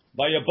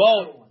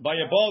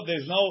boat,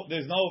 there's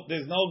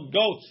no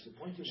goats.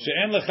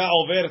 She'en lecha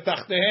over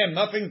tachtehem,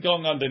 nothing's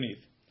going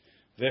underneath.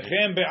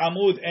 V'chem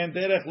be'amud en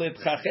derech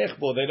litchachech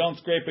bo, they don't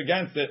scrape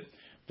against it.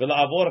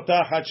 V'la'avor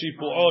tachat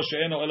shipu'o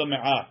she'eno elo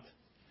me'at.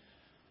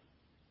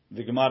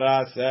 The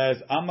Gemara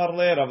says, Amar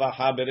le Rav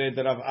Aha bered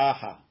Rav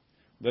Aha.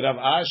 The Rav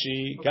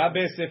Ashi,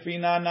 Gabe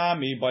Sefina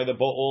Nami, by the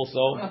boat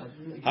also.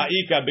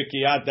 Ha'ika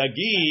b'kiyat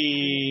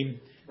dagim.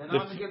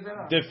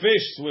 The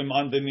fish swim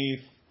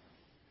underneath.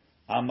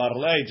 Amar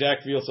le,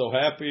 Jack feels so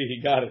happy,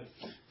 he got it.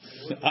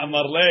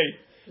 Amar le,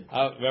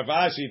 Rav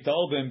Ashi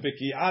told him,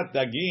 b'kiyat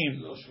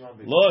dagim,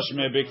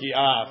 loshme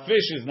b'kiyah.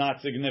 Fish is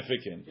not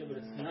significant. Yeah, but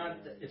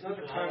it's not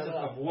the concept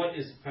of what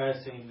is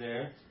passing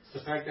there.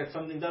 It's the fact that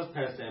something does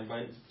pass there.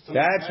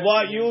 That's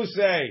what you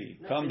say.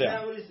 Come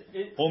down.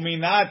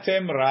 Umina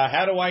temra.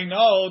 How do I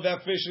know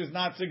that fish is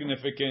not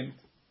significant?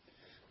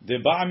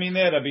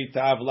 Deba'amine Rabbi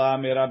Tavla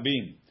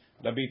merabin.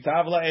 Rabbi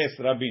Tavla es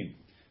rabin.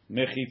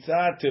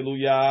 Mechitza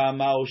teluya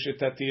ma'u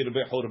shetatir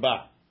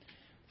bechurba.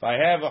 If I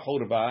have a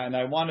churba and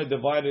I want to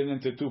divide it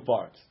into 2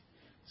 parts,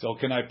 so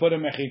can I put a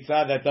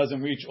mechitza that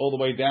doesn't reach all the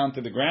way down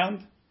to the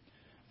ground?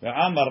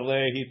 Ve'amar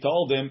le, he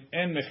told him,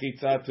 en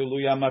mechitza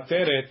teluya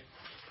materet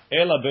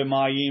ela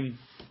b'mayim.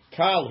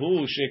 Kal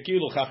hu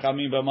shekilu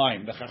chachamim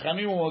b'mayim. The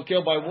chachamim will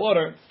kill by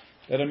water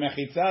that a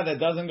mechitza that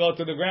doesn't go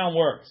to the ground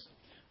works.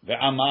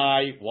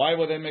 Ve'amai, why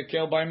would they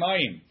kill by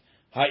mayim?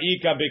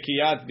 Ha'ika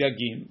b'kiyat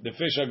gagim. The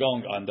fish are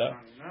going under.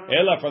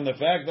 Ela, from the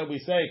fact that we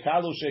say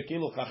kalu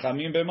shekilu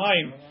chachamim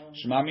b'mayim,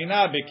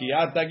 shmamina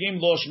b'kiyat dagim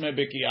lo shme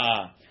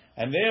b'kiyah.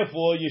 And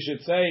therefore you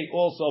should say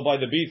also by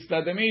the beats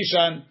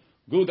tademishan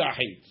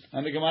gudahi.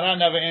 And the Gemara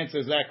never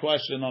answers that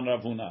question on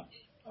Rav Huna.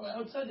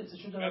 Outside it's a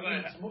shooter.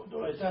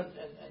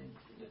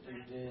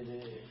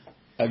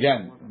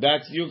 Again,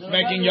 that's you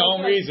making your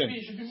own reason.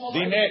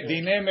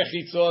 Dine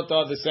mechitzot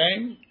are the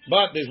same,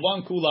 but there's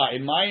one kula.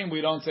 In Mayim,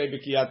 we don't say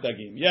b'kiyat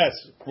dagim. Yes,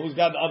 who's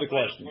got the other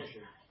question? Why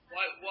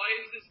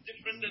is this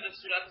different than a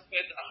surat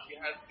petach? You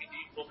have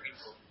bidin walking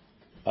through.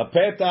 A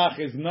petach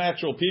is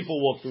natural.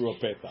 People walk through a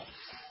petach.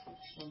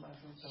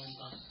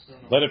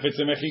 But if it's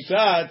a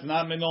mechitza, it's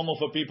not normal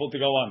for people to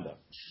go under.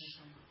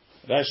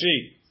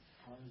 Rashi.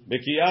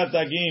 B'kiyat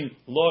dagim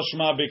lo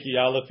shma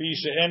b'kiyah lefi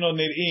she'eno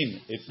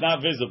nir'in. It's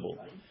not visible.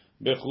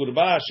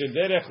 B'churba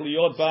shederech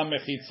liot ba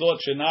mechitzot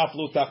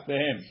shenaflu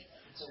tachtehem.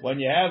 When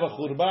you have a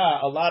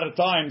churba, a lot of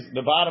times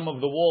the bottom of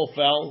the wall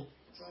fell.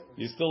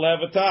 You still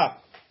have a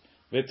top.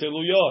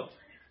 V'teluyot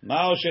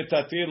ma'o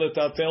shetatir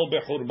letatel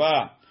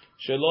b'churba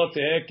shelo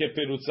teheh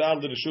keperutza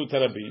l'reshut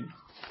harabim.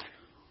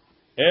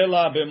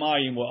 Ela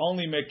b'mayim. We're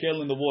only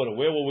mekel in the water.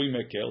 Where will we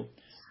mekel?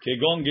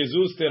 Kegon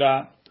gezuz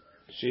tera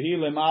shehi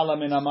lemala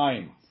min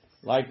hamayim.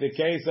 Like the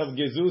case of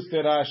gezuz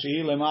tera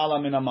shehi lemala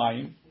min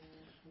hamayim,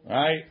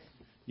 right?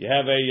 You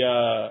have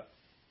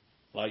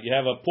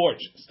a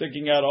porch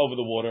sticking out over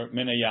the water,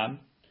 min hayam.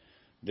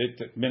 The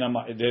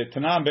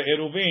tanam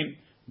be'eruvin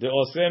the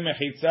ose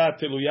mechitza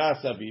teluya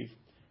saviv.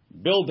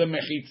 Build a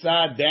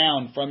mechitza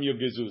down from your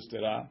gezuz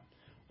tera,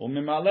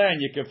 umimale,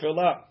 and you can fill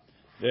up.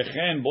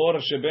 V'chen bor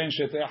sheben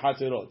shetei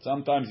hatzirot.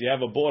 Sometimes you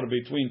have a bor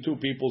between 2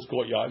 people's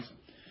courtyards,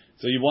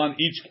 so you want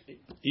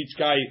each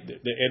guy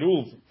the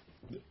eruv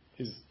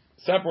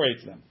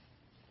separates them.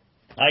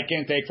 I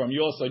can't take from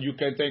your side, you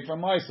can take from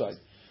my side.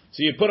 So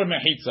you put a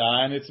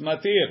mechitza and it's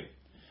matir.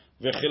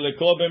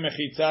 V'chiliko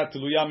b'mechitza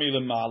teluya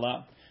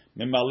milemala,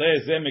 memale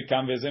ze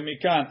mikan veze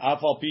mikan,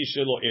 afal pi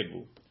shelo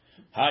eruv.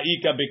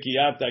 Ha'ika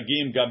b'kiyat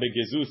dagim ga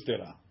b'gezuz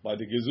tera, by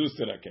the gezuz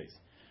tera case.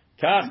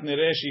 Kach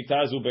nireh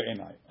shitazu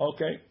be'enai.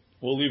 Okay,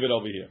 we'll leave it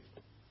over here.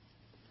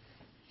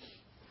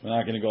 We're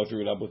not going to go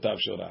through Rabutav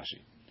Shel Rashi.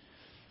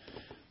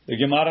 The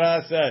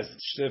Gemara says,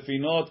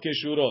 Shtefinot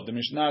keshurot. The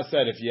Mishnah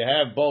said, if you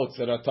have boats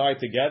that are tied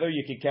together,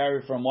 you can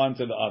carry from one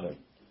to the other.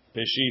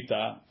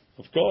 Peshita,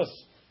 of course.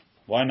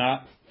 Why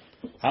not?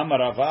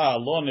 Hamarava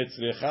lo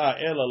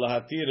nitzricha ela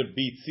lahatir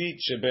bitzit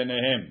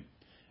shebenehem.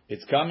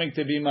 It's coming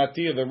to be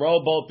matir, the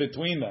rowboat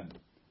between them.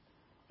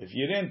 If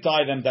you didn't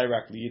tie them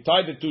directly, you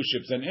tied the 2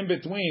 ships, and in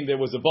between there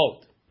was a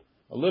boat,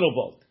 a little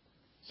boat.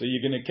 So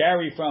you're going to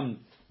carry from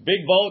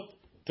big boat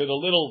to the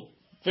little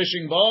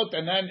fishing boat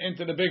and then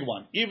into the big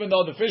one, even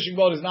though the fishing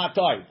boat is not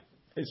tied.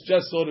 It's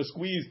just sort of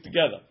squeezed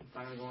together. It's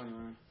not gonna go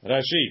anywhere.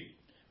 Rashi.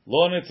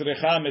 Lo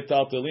netzrecha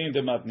metaltelin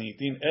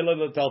dematnitin ela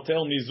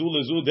letaltel mizu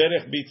lezu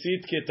derech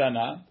bitzit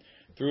ketana,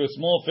 through a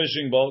small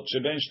fishing boat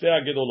sheben shtei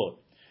hagedolot.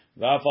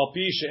 V'af al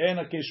pi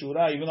she'ena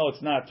keshura, even though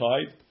it's not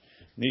tied,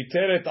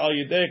 niteret al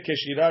yidei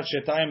keshirat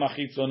shetayim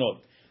achitzonot.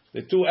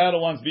 The two outer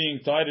ones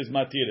being tied is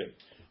matiret.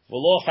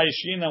 V'lo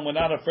haishinam, we're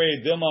not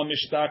afraid. Dilma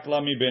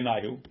mishtakla mi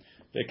benayu.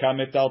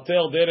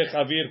 V'kametaltel derech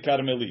avir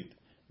karmelit.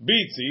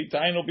 Bitzi,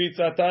 tainu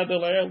bitzata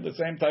delael, the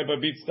same type of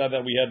bitzta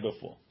that we had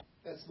before.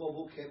 That small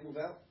boat can't move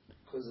out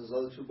because those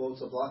other two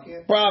boats are blocking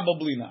it.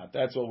 Probably not.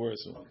 That's what we're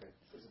assuming. Okay.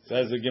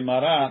 Says the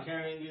Gemara.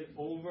 Carrying it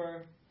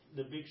over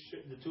the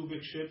two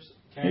big ships.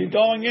 He's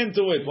going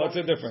into it. What's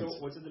the difference?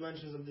 So what's the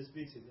dimensions of this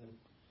bitzi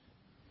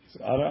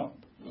then? I don't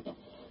know.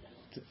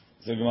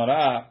 The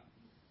Gemara.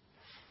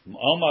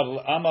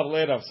 Amar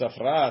le Rav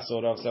Safra.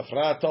 So Rav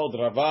Safra told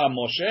Rava,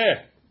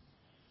 Moshe,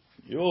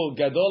 you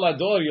gadol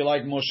ador, you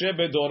like Moshe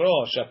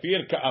bedoro.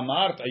 Shapir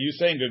ka'amart. Are you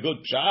saying a good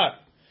pshat?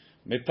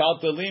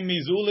 Metaltelim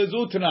mizu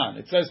lezutnan.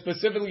 It says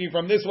specifically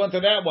from this one to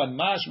that one.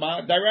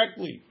 Mashma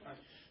directly.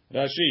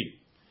 Rashi.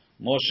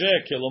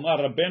 Moshe kelomar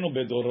Rabbeinu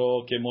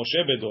bedoro ke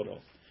Moshe bedoro.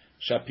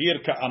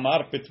 Shapir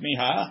ka'amar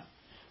petmiha.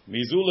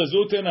 Mizu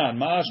lezutnan.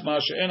 Mashma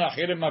she'en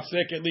achirim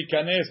mafseket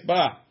likanes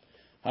ba.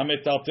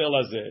 Hametaltel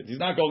hazeh. He's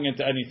not going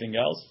into anything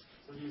else.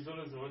 So he's doing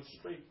it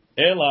straight.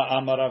 Ela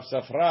amar Rav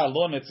Safra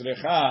lo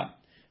netzrecha.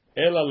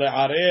 Ela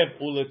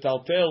le'arev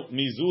uletaltel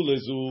mizu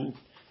lezu.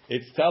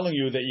 It's telling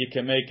you that you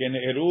can make an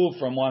eruv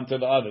from one to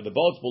the other. The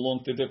boats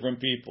belong to different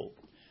people.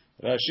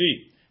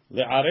 Rashi,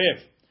 le'arev,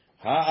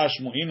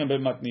 ha'ashmu'ina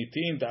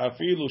b'matnitin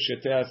ta'afilu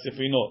shetea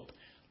sefinot.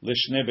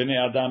 L'shne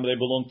b'nei adam, they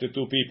belong to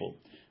two people.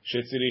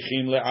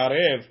 Shetzirichin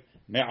le'arev,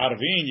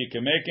 me'arvin, you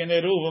can make an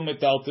eruv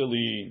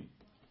u'metaltelin.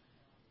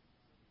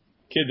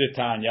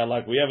 Kidetanya,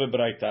 like we have a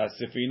braita,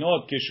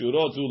 sefinot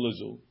kishurot zu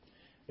lezu.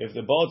 If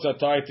the boats are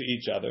tied to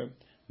each other,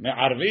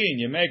 me'arvin,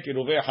 you make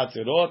eruvei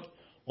hatzirot,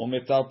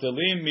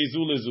 umetaltelim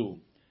mizu lezu.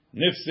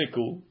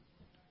 Nifsiku,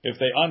 if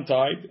they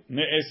untied,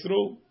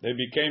 ne'esru, they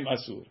became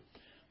asur.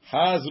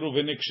 Hazru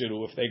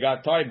v'nikshiru, if they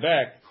got tied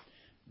back,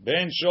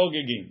 ben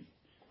shogegin,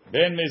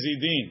 ben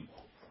mezidin,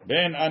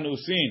 ben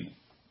anusin,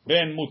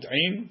 ben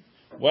mut'in,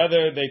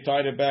 whether they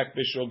tied it back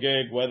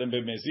b'shogeg, whether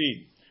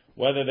b'mezid,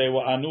 whether they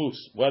were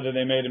anus, whether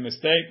they made a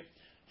mistake,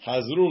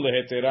 hazru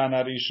leheteran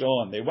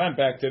harishon, they went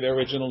back to the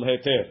original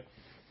heter.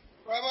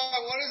 Rabbi,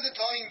 what does the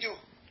tying do?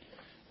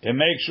 And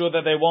make sure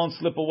that they won't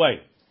slip away.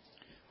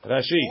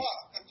 Rashi.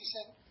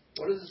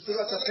 What does the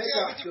Spirata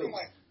Pesach do?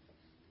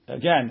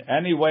 Again,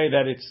 any way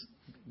that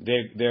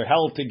they're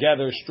held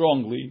together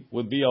strongly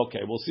would be okay.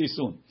 We'll see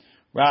soon.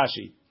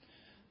 Rashi.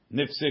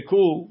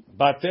 Nifseku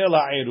batel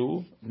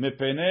ha'eruv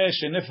mepene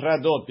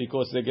shenifradot,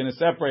 because they're going to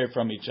separate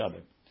from each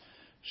other.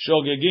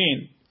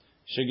 Shogegin,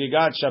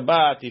 shegigat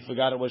Shabbat, he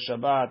forgot it was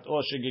Shabbat,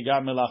 or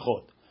shegigat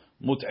melachot.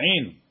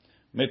 Mut'in,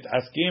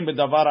 mitaskim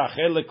b'davar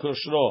achel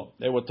lekroshro.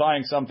 They were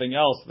tying something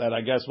else that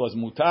I guess was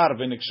mutar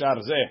v'nikshar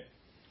zeh.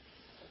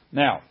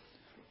 Now,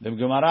 the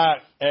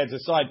Gemara adds a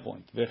side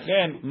point.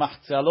 V'chen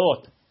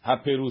machzalot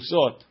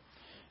ha'perusot.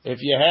 If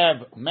you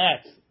have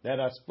mats that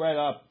are spread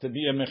up to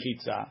be a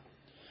mechitza,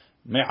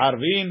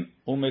 me'arvin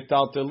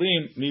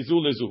u'metaltelim mizu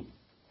lezu.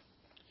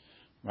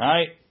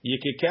 Right? You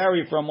can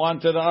carry from one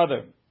to the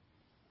other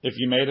if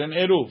you made an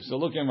eruv. So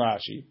look in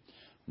Rashi.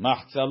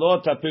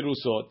 Machzalot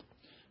ha'perusot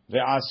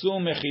ve'asu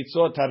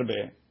mechitzot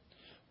harbe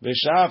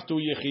ve'shavtu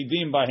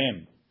yechidim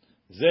bahem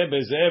ze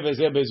beze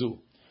veze bezu.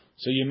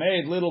 So you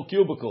made little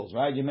cubicles,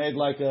 right? You made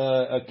like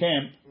a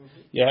camp.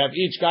 You have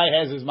each guy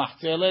has his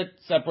machzelet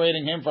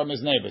separating him from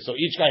his neighbor. So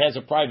each guy has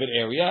a private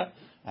area,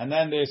 and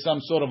then there's some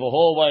sort of a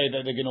hallway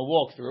that they're going to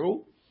walk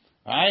through,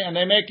 right? And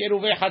they make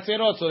eruvei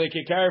chatzerot so they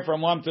can carry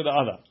from one to the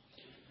other.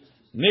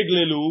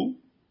 Niglilu,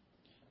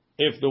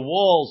 if the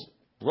walls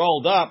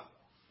rolled up,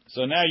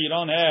 so now you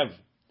don't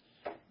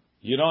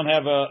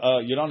have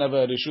a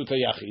reshut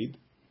yachid.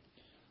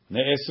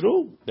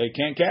 Ne'esru, they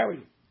can't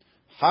carry.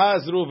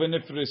 Hazru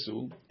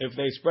v'nifrisu, if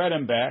they spread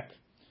them back.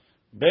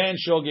 Ben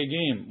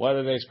shogegim,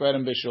 whether they spread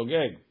them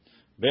b'shogeg.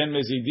 Ben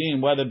mezidim,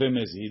 whether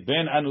b'mezid.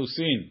 Ben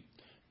anusin,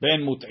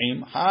 ben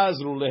mut'im.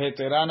 Hazru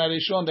leheteran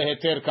harishon, the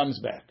heter comes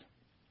back.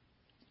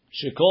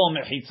 Shekol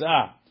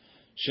mechitza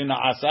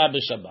shena'asa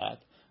b'shabbat,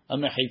 a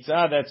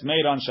mechitza that's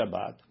made on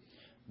Shabbat.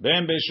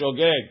 Ben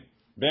b'shogeg,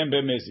 ben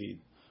b'mezid.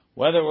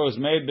 Whether it was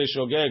made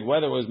b'shogeg,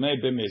 whether it was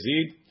made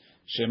b'mezid,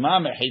 shema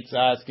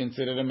mechitza is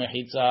considered a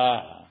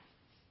mechitza.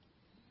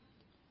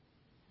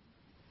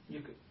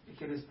 You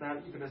could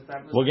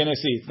establish. We're going to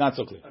see. It's not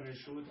so clear.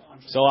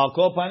 So al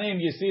kol panim,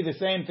 you see the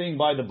same thing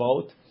by the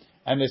boat,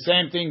 and the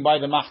same thing by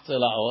the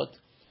machzelaot,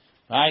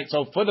 right?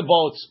 So for the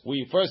boats,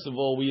 first of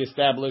all we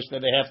established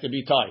that they have to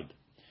be tied,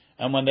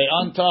 and when they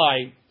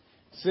untie,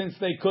 since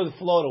they could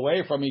float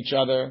away from each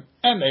other,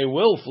 and they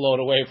will float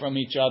away from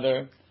each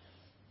other,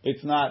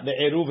 it's not the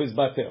eruv is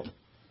batil.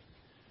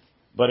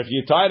 But if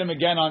you tie them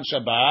again on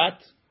Shabbat,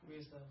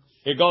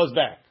 it goes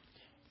back.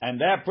 And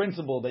that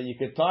principle that you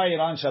could tie it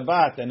on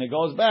Shabbat and it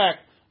goes back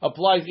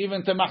applies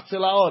even to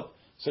machzilaot.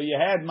 So you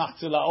had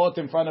machzilaot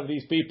in front of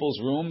these people's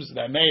rooms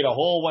that made a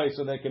hallway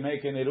so they can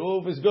make an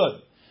eruv is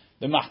good.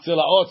 The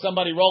machzilaot,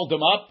 somebody rolled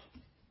them up.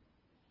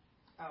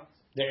 Out.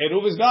 The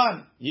eruv is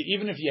gone.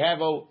 Even if you have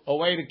a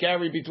way to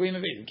carry between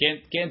the things,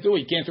 you can't do it.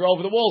 You can't throw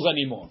over the walls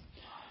anymore.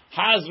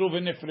 Hazru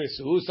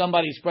v'nifrisu,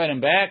 somebody spread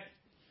them back.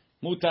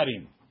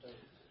 Mutarim.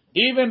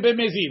 Even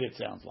b'mezid, it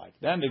sounds like.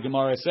 Then the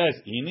Gemara says,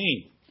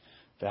 Ini,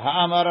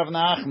 v'ha'amar Rav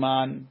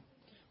Nachman,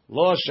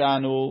 lo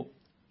shanu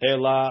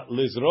ela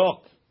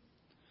lizrok,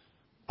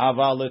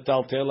 aval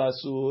letaltel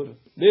asur.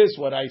 This is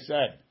what I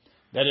said.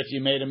 That if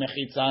you made a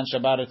mechitza on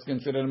Shabbat, it's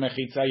considered a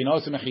mechitza. You know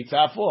it's a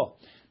mechitza for?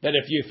 That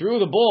if you threw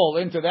the ball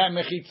into that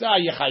mechitza,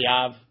 you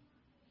chayav.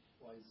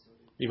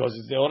 Because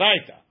it's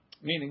deoraita.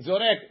 Meaning,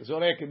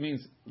 zorek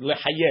means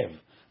lechayev.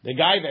 The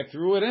guy that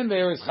threw it in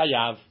there is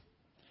chayav.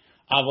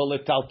 Aval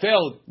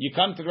letaltel, you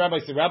come to the rabbi,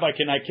 say, Rabbi,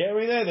 can I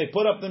carry there? They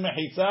put up the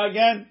mechitza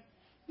again.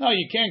 No,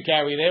 you can't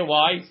carry there.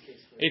 Why?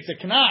 It's a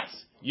knas.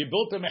 You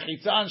built a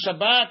mechitza on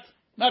Shabbat,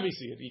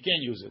 nabisir. You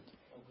can't use it.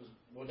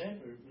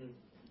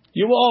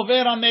 You were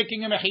over on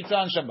making a mechitza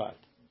on Shabbat.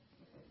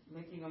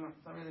 Making I'm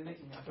not really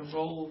making it. I can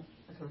roll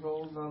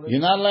the You're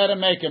not allowed to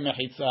make a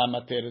mechitza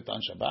materet on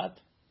Shabbat.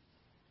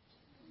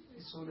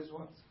 Isur is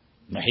what?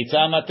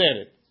 Mechitza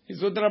materet.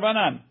 Isur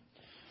drabanan.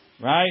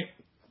 Right?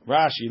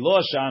 Rashi,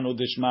 lo shanu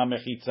dishma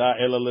mechitza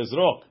ela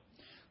lezrok.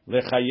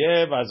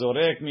 Lechayev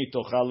azorek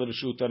mitocha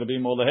l'reshut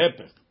arbim o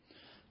lehepech.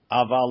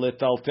 Aval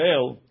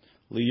letaltel,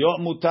 liyot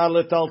mutar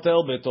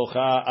letaltel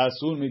betocha,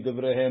 asun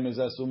midevrehem is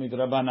asun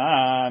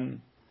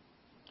midrabanan.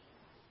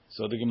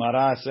 So the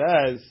Gemara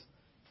says,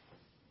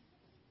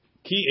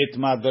 Ki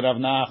itmad Rav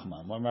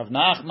Nachman. When Rav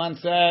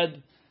Nachman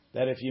said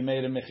that if you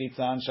made a mechitza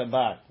on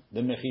Shabbat,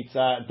 the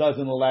mechitza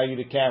doesn't allow you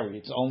to carry.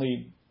 It's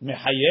only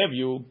mechayev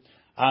you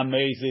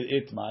amezid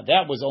itmad.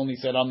 That was only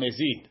said on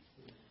mezid.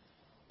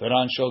 But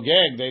on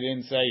shogeg they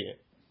didn't say it.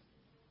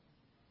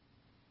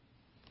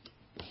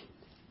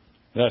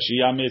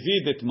 Rashi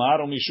amezid itmar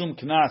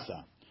umishum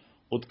knasa.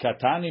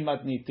 Utkatani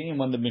matnitim.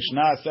 When the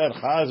Mishnah said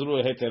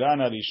chazru heteran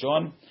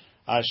harishon,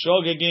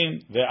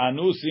 ashogegim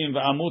ve'anusim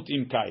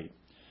ve'amutim kai.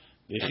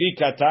 V'chi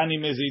katani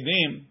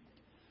mezidim,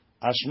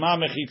 ashma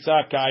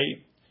mechitza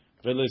kai,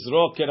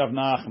 ve'lizrok kerav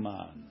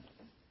Nachman.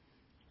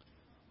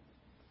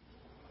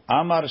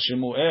 Amar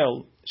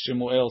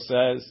Shemuel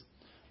says,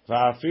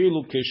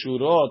 va'afilu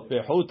keshurot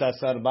behut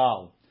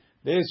asarbal.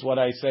 This is what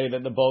I say,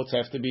 that the boats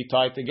have to be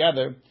tied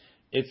together.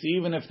 It's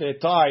even if they're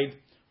tied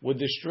with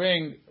the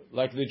string,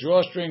 like the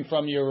drawstring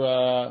from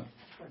your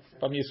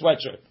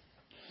sweatshirt.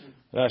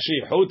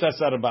 Rashi, Hut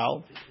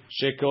Asarbal,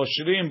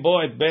 Shekoshrim bo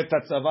et bet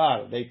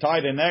hatzavar. They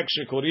tie the neck,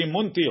 Shekorim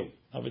muntil,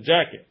 of a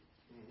jacket.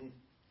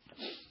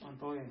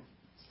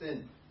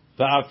 Thin.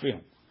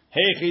 Va'afil.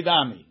 Hey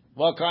chidami.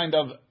 What kind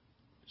of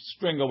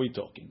string are we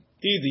talking?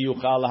 Idi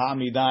yuchal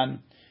hamidan.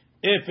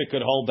 If it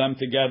could hold them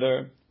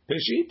together,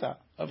 peshita,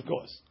 of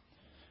course.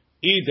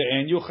 Ida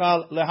en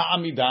yuchal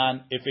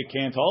lehamidan. If it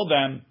can't hold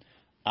them,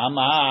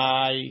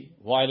 amai.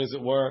 Why does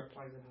it work?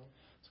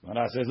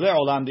 Gemara says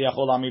le'olam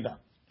diachol hamidan.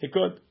 It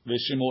could.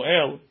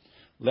 V'Shemuel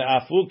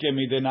le'afuke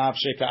midenav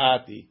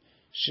shekaati.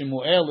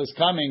 Shemuel is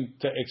coming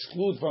to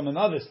exclude from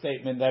another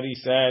statement that he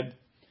said.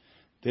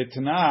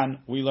 Titnan,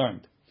 we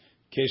learned.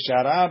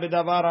 Keshara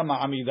b'davara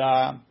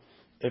ma'amida.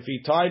 If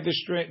he tied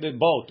the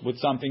boat with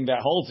something that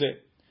holds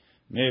it,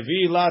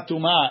 mevi la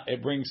tuma,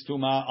 it brings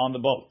tuma on the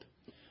boat.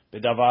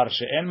 B'davar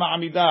she'en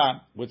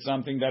ma'amida, with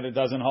something that it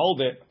doesn't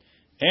hold it,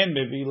 en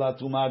mevi la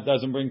tuma, it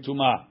doesn't bring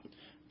tuma.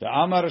 The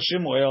Amar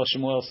Shemuel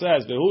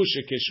says, V'hu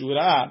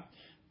shekeshura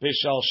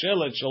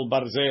b'shalshelet shel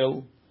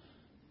barzel.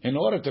 In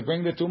order to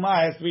bring the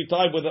tumah, it has to be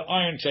tied with an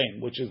iron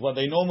chain, which is what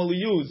they normally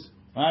use,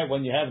 right?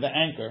 When you have the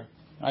anchor,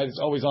 right? It's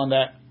always on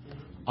that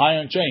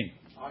iron chain.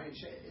 Iron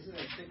chain? Isn't it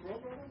a thick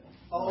rope?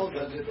 Oh,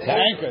 the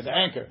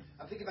anchor.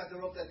 I'm thinking about the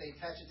rope that they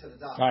attach it to the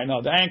dock. Right,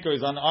 no, the anchor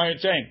is on the iron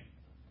chain.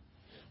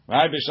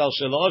 Right?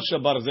 B'shalshelot shel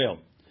barzel.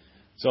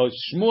 So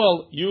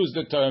Shmuel used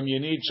the term, you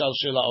need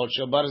shalshelot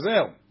shel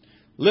barzel.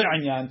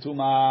 Li'anyan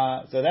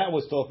tumah. So that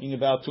was talking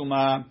about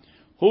tumah.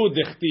 Hu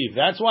dichtiv.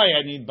 That's why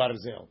I need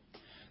barzel.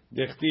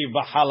 Dichtiv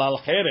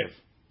b'halal cherev.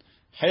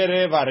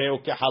 Cherev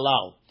areu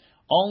kehalal.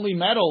 Only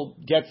metal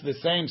gets the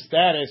same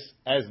status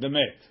as the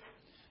mit,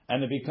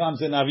 and it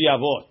becomes an avi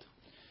avot.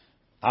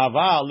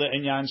 Aval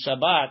le'inyan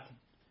Shabbat,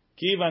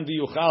 kivan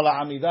diyuchal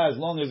ha'amida, as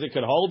long as it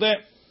could hold it.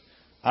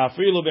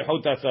 Afilu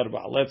b'chut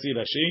asarba. Let's see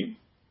Rashi.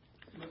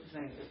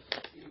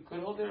 You could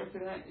hold it or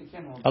you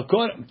can't hold it.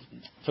 According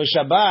for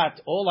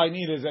Shabbat, all I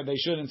need is that they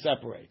shouldn't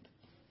separate.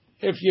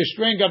 If your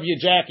string of your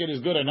jacket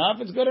is good enough,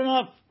 it's good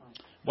enough.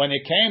 When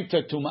it came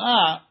to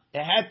Tum'ah,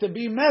 it had to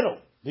be metal,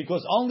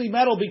 because only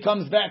metal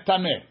becomes that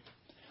Tameh.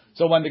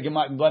 So when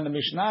the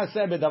Mishnah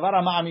said, B'davar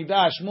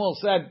ma'amidah, Shmuel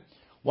said,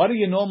 what do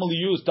you normally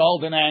use to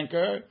hold an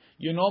anchor?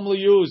 You normally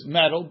use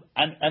metal,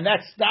 and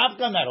that's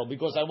stavka metal,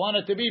 because I want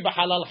it to be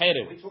b'halal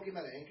cherev. Are we talking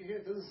about an anchor here?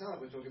 It doesn't sound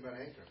like we're talking about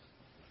an anchor.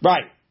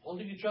 Right.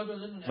 Holding each other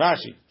in an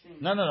Rashi.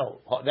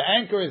 No. The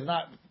anchor is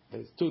not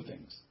There's two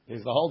things.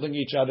 There's the holding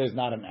each other is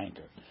not an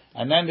anchor.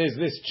 And then there's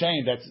this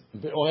chain that's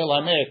Ohel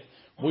Hamet,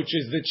 which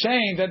is the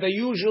chain that they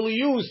usually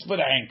use for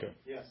the anchor.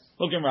 Yes.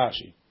 Look in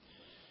Rashi.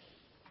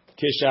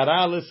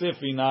 Keshara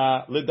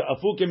l'sifina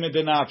l'da'afuke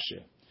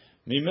medinafshe.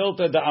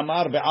 Mimilta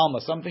da'amar be'alma.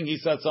 Something he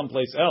said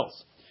someplace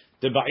else.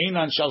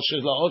 Deba'inan shal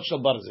shizlaot shal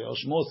barzel.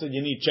 Shmuel said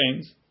you need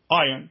chains,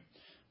 iron.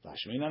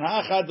 Vashminan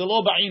hachad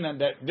delo ba'inan.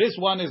 That this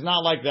one is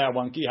not like that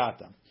one. Ki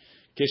hata.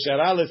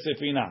 Keshara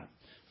l'sifina.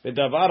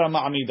 Bedavar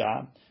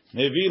ha'ma'amida.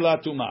 Nevi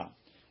latuma.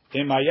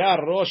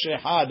 Imayar rosh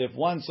ehad. If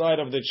one side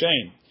of the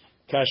chain,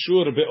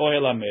 kashur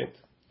be'ohel hamet,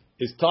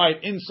 is tied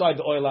inside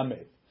the oil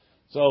hamet.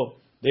 So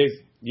there's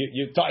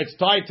it's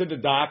tied to the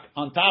dock.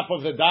 On top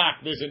of the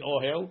dock, there's an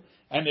ohel,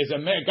 and there's a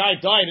guy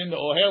died in the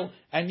ohel,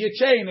 and your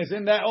chain is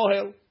in that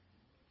ohel.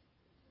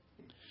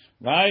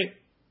 Right?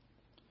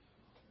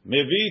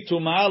 Mevi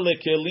tuma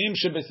lekelim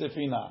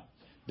shebesefina.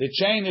 The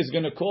chain is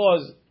going to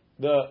cause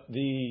the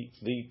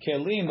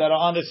kelim that are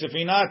on the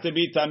sefina to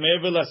be tameh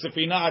v'la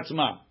sefina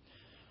atzma.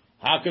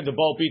 How could the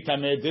boat be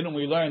tameh? Didn't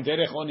we learn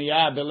derech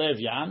oniyah belev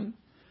yam?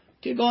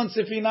 Kigon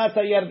sefina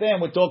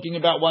tayarden. We're talking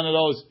about one of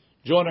those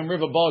Jordan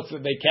River boats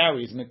that they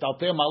carry.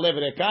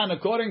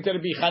 According to the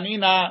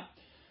Bichanina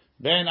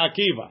ben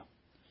Akiva,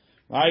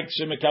 right?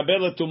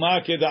 Shemekabel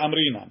tuma keda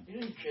amrina. You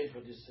didn't trade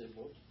for this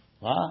boat.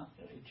 Huh?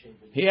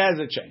 He has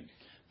a chain.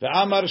 The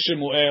Amar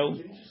Shemuel.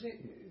 Didn't you say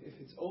if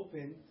it's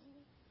open,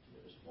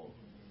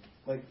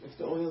 like if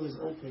the oil is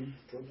open,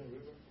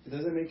 it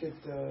doesn't make it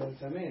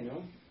tameh,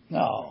 no?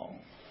 No.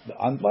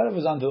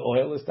 Whatever's under the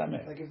oil is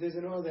tameh. Like if there's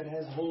an oil that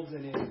has holes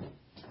in it.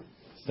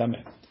 It's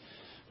tameh.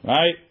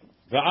 Right?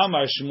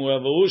 V'amar Shmuel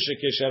v'hu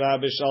shekeshara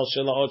b'shal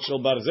shelaot shel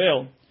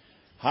barzel.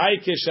 Hai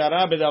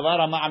keshara b'davar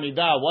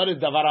ha'ma'amida. What is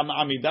davar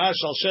ha'ma'amida?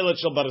 Shal shelat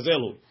shel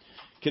barzelu.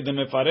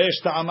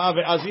 K'demefaresh ta'ama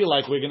ve'azil.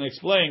 Like we're going to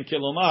explain.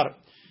 Kilomar.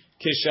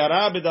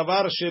 Keshara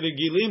b'davar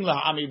sheregilim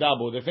la'amida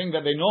bo. The thing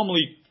that they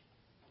normally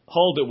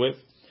hold it with.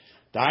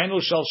 Ta'inu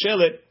shal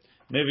shelet.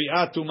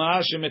 Mevi'at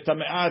tumah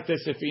she'metame'at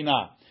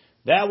tesefina.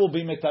 That will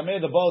be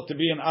metameh the boat to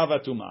be an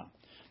avatuma.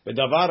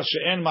 B'davar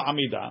she'en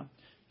ma'amida.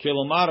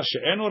 Kilomar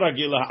she'enu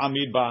ragil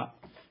ha'amid ba.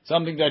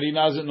 Something that he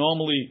doesn't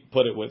normally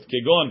put it with.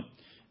 Kegon,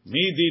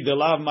 midi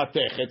delav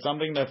matechet,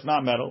 something that's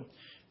not metal.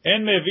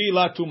 En mevi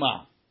la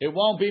tuma. It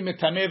won't be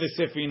metameh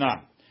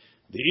v'sefina.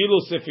 The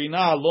ilu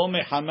sefina lo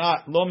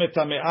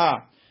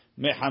metamea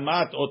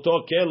mehamat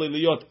oto keli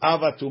liot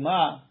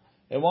avatuma.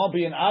 It won't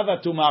be an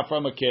avatuma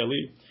from a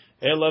keli.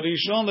 Ela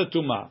rishon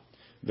letuma.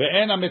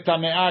 Ve'ena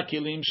metamea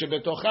kilim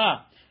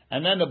shebetocha.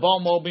 And then the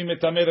bomb will be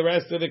metameh the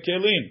rest of the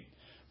kelim.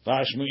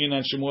 Vashmu'in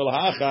and Shemuel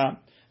hacha.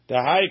 But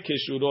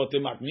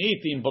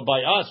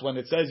by us, when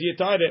it says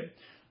yitare,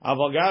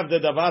 avagav de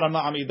davar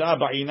ma'amida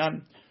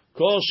ba'inan,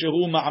 kol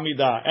shehu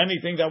ma'amida,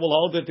 anything that will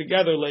hold it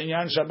together,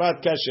 le'inyan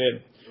Shabbat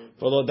kasher,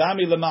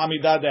 v'lodami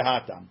le'ma'amida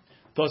dehatam.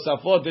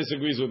 Tosafot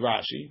disagrees with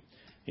Rashi.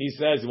 He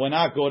says, we're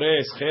not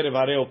gores cherev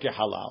hareo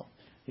kehalal.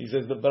 He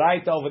says, the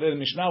Braita over there, the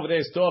Mishnah over there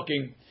is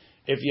talking,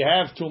 if you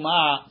have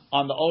tumah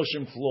on the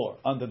ocean floor,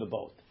 under the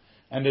boat,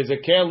 and there's a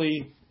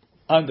keli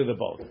under the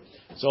boat.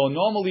 So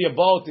normally a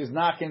boat is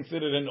not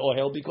considered an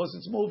ohel because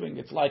it's moving.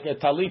 It's like a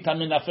talita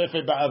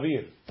minafefe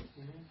ba'avir.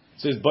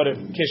 Says, but if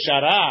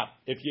keshara,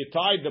 if you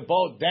tied the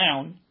boat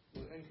down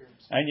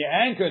and you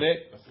anchored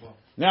it,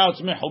 now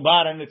it's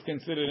mehubar and it's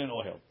considered an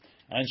ohel.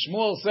 And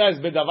Shmuel says,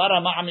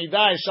 bedavara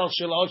ma'amida shal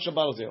shelaot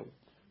shebarzil.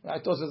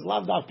 Right? So it says,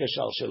 lav davke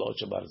shal shelaot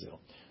shebarzil.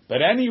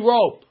 But any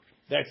rope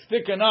that's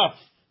thick enough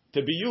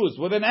to be used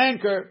with an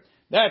anchor,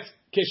 that's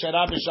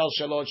keshara b'shal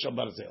shelaot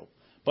shebarzil.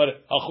 But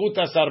a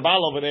chuta sarbal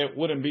over there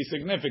wouldn't be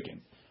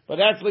significant. But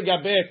that's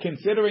legabe,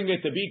 considering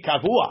it to be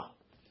kavua,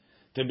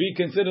 to be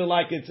considered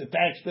like it's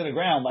attached to the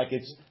ground, like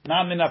it's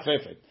not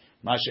minafefet.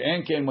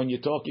 Masha'enken, when you're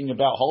talking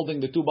about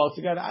holding the two boats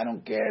together, I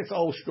don't care, it's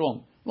all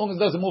strong. As long as it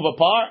doesn't move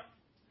apart,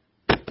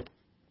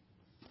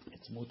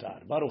 it's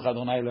mutar. Baruch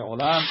Adonai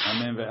le'olam,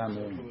 amen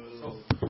ve'amen.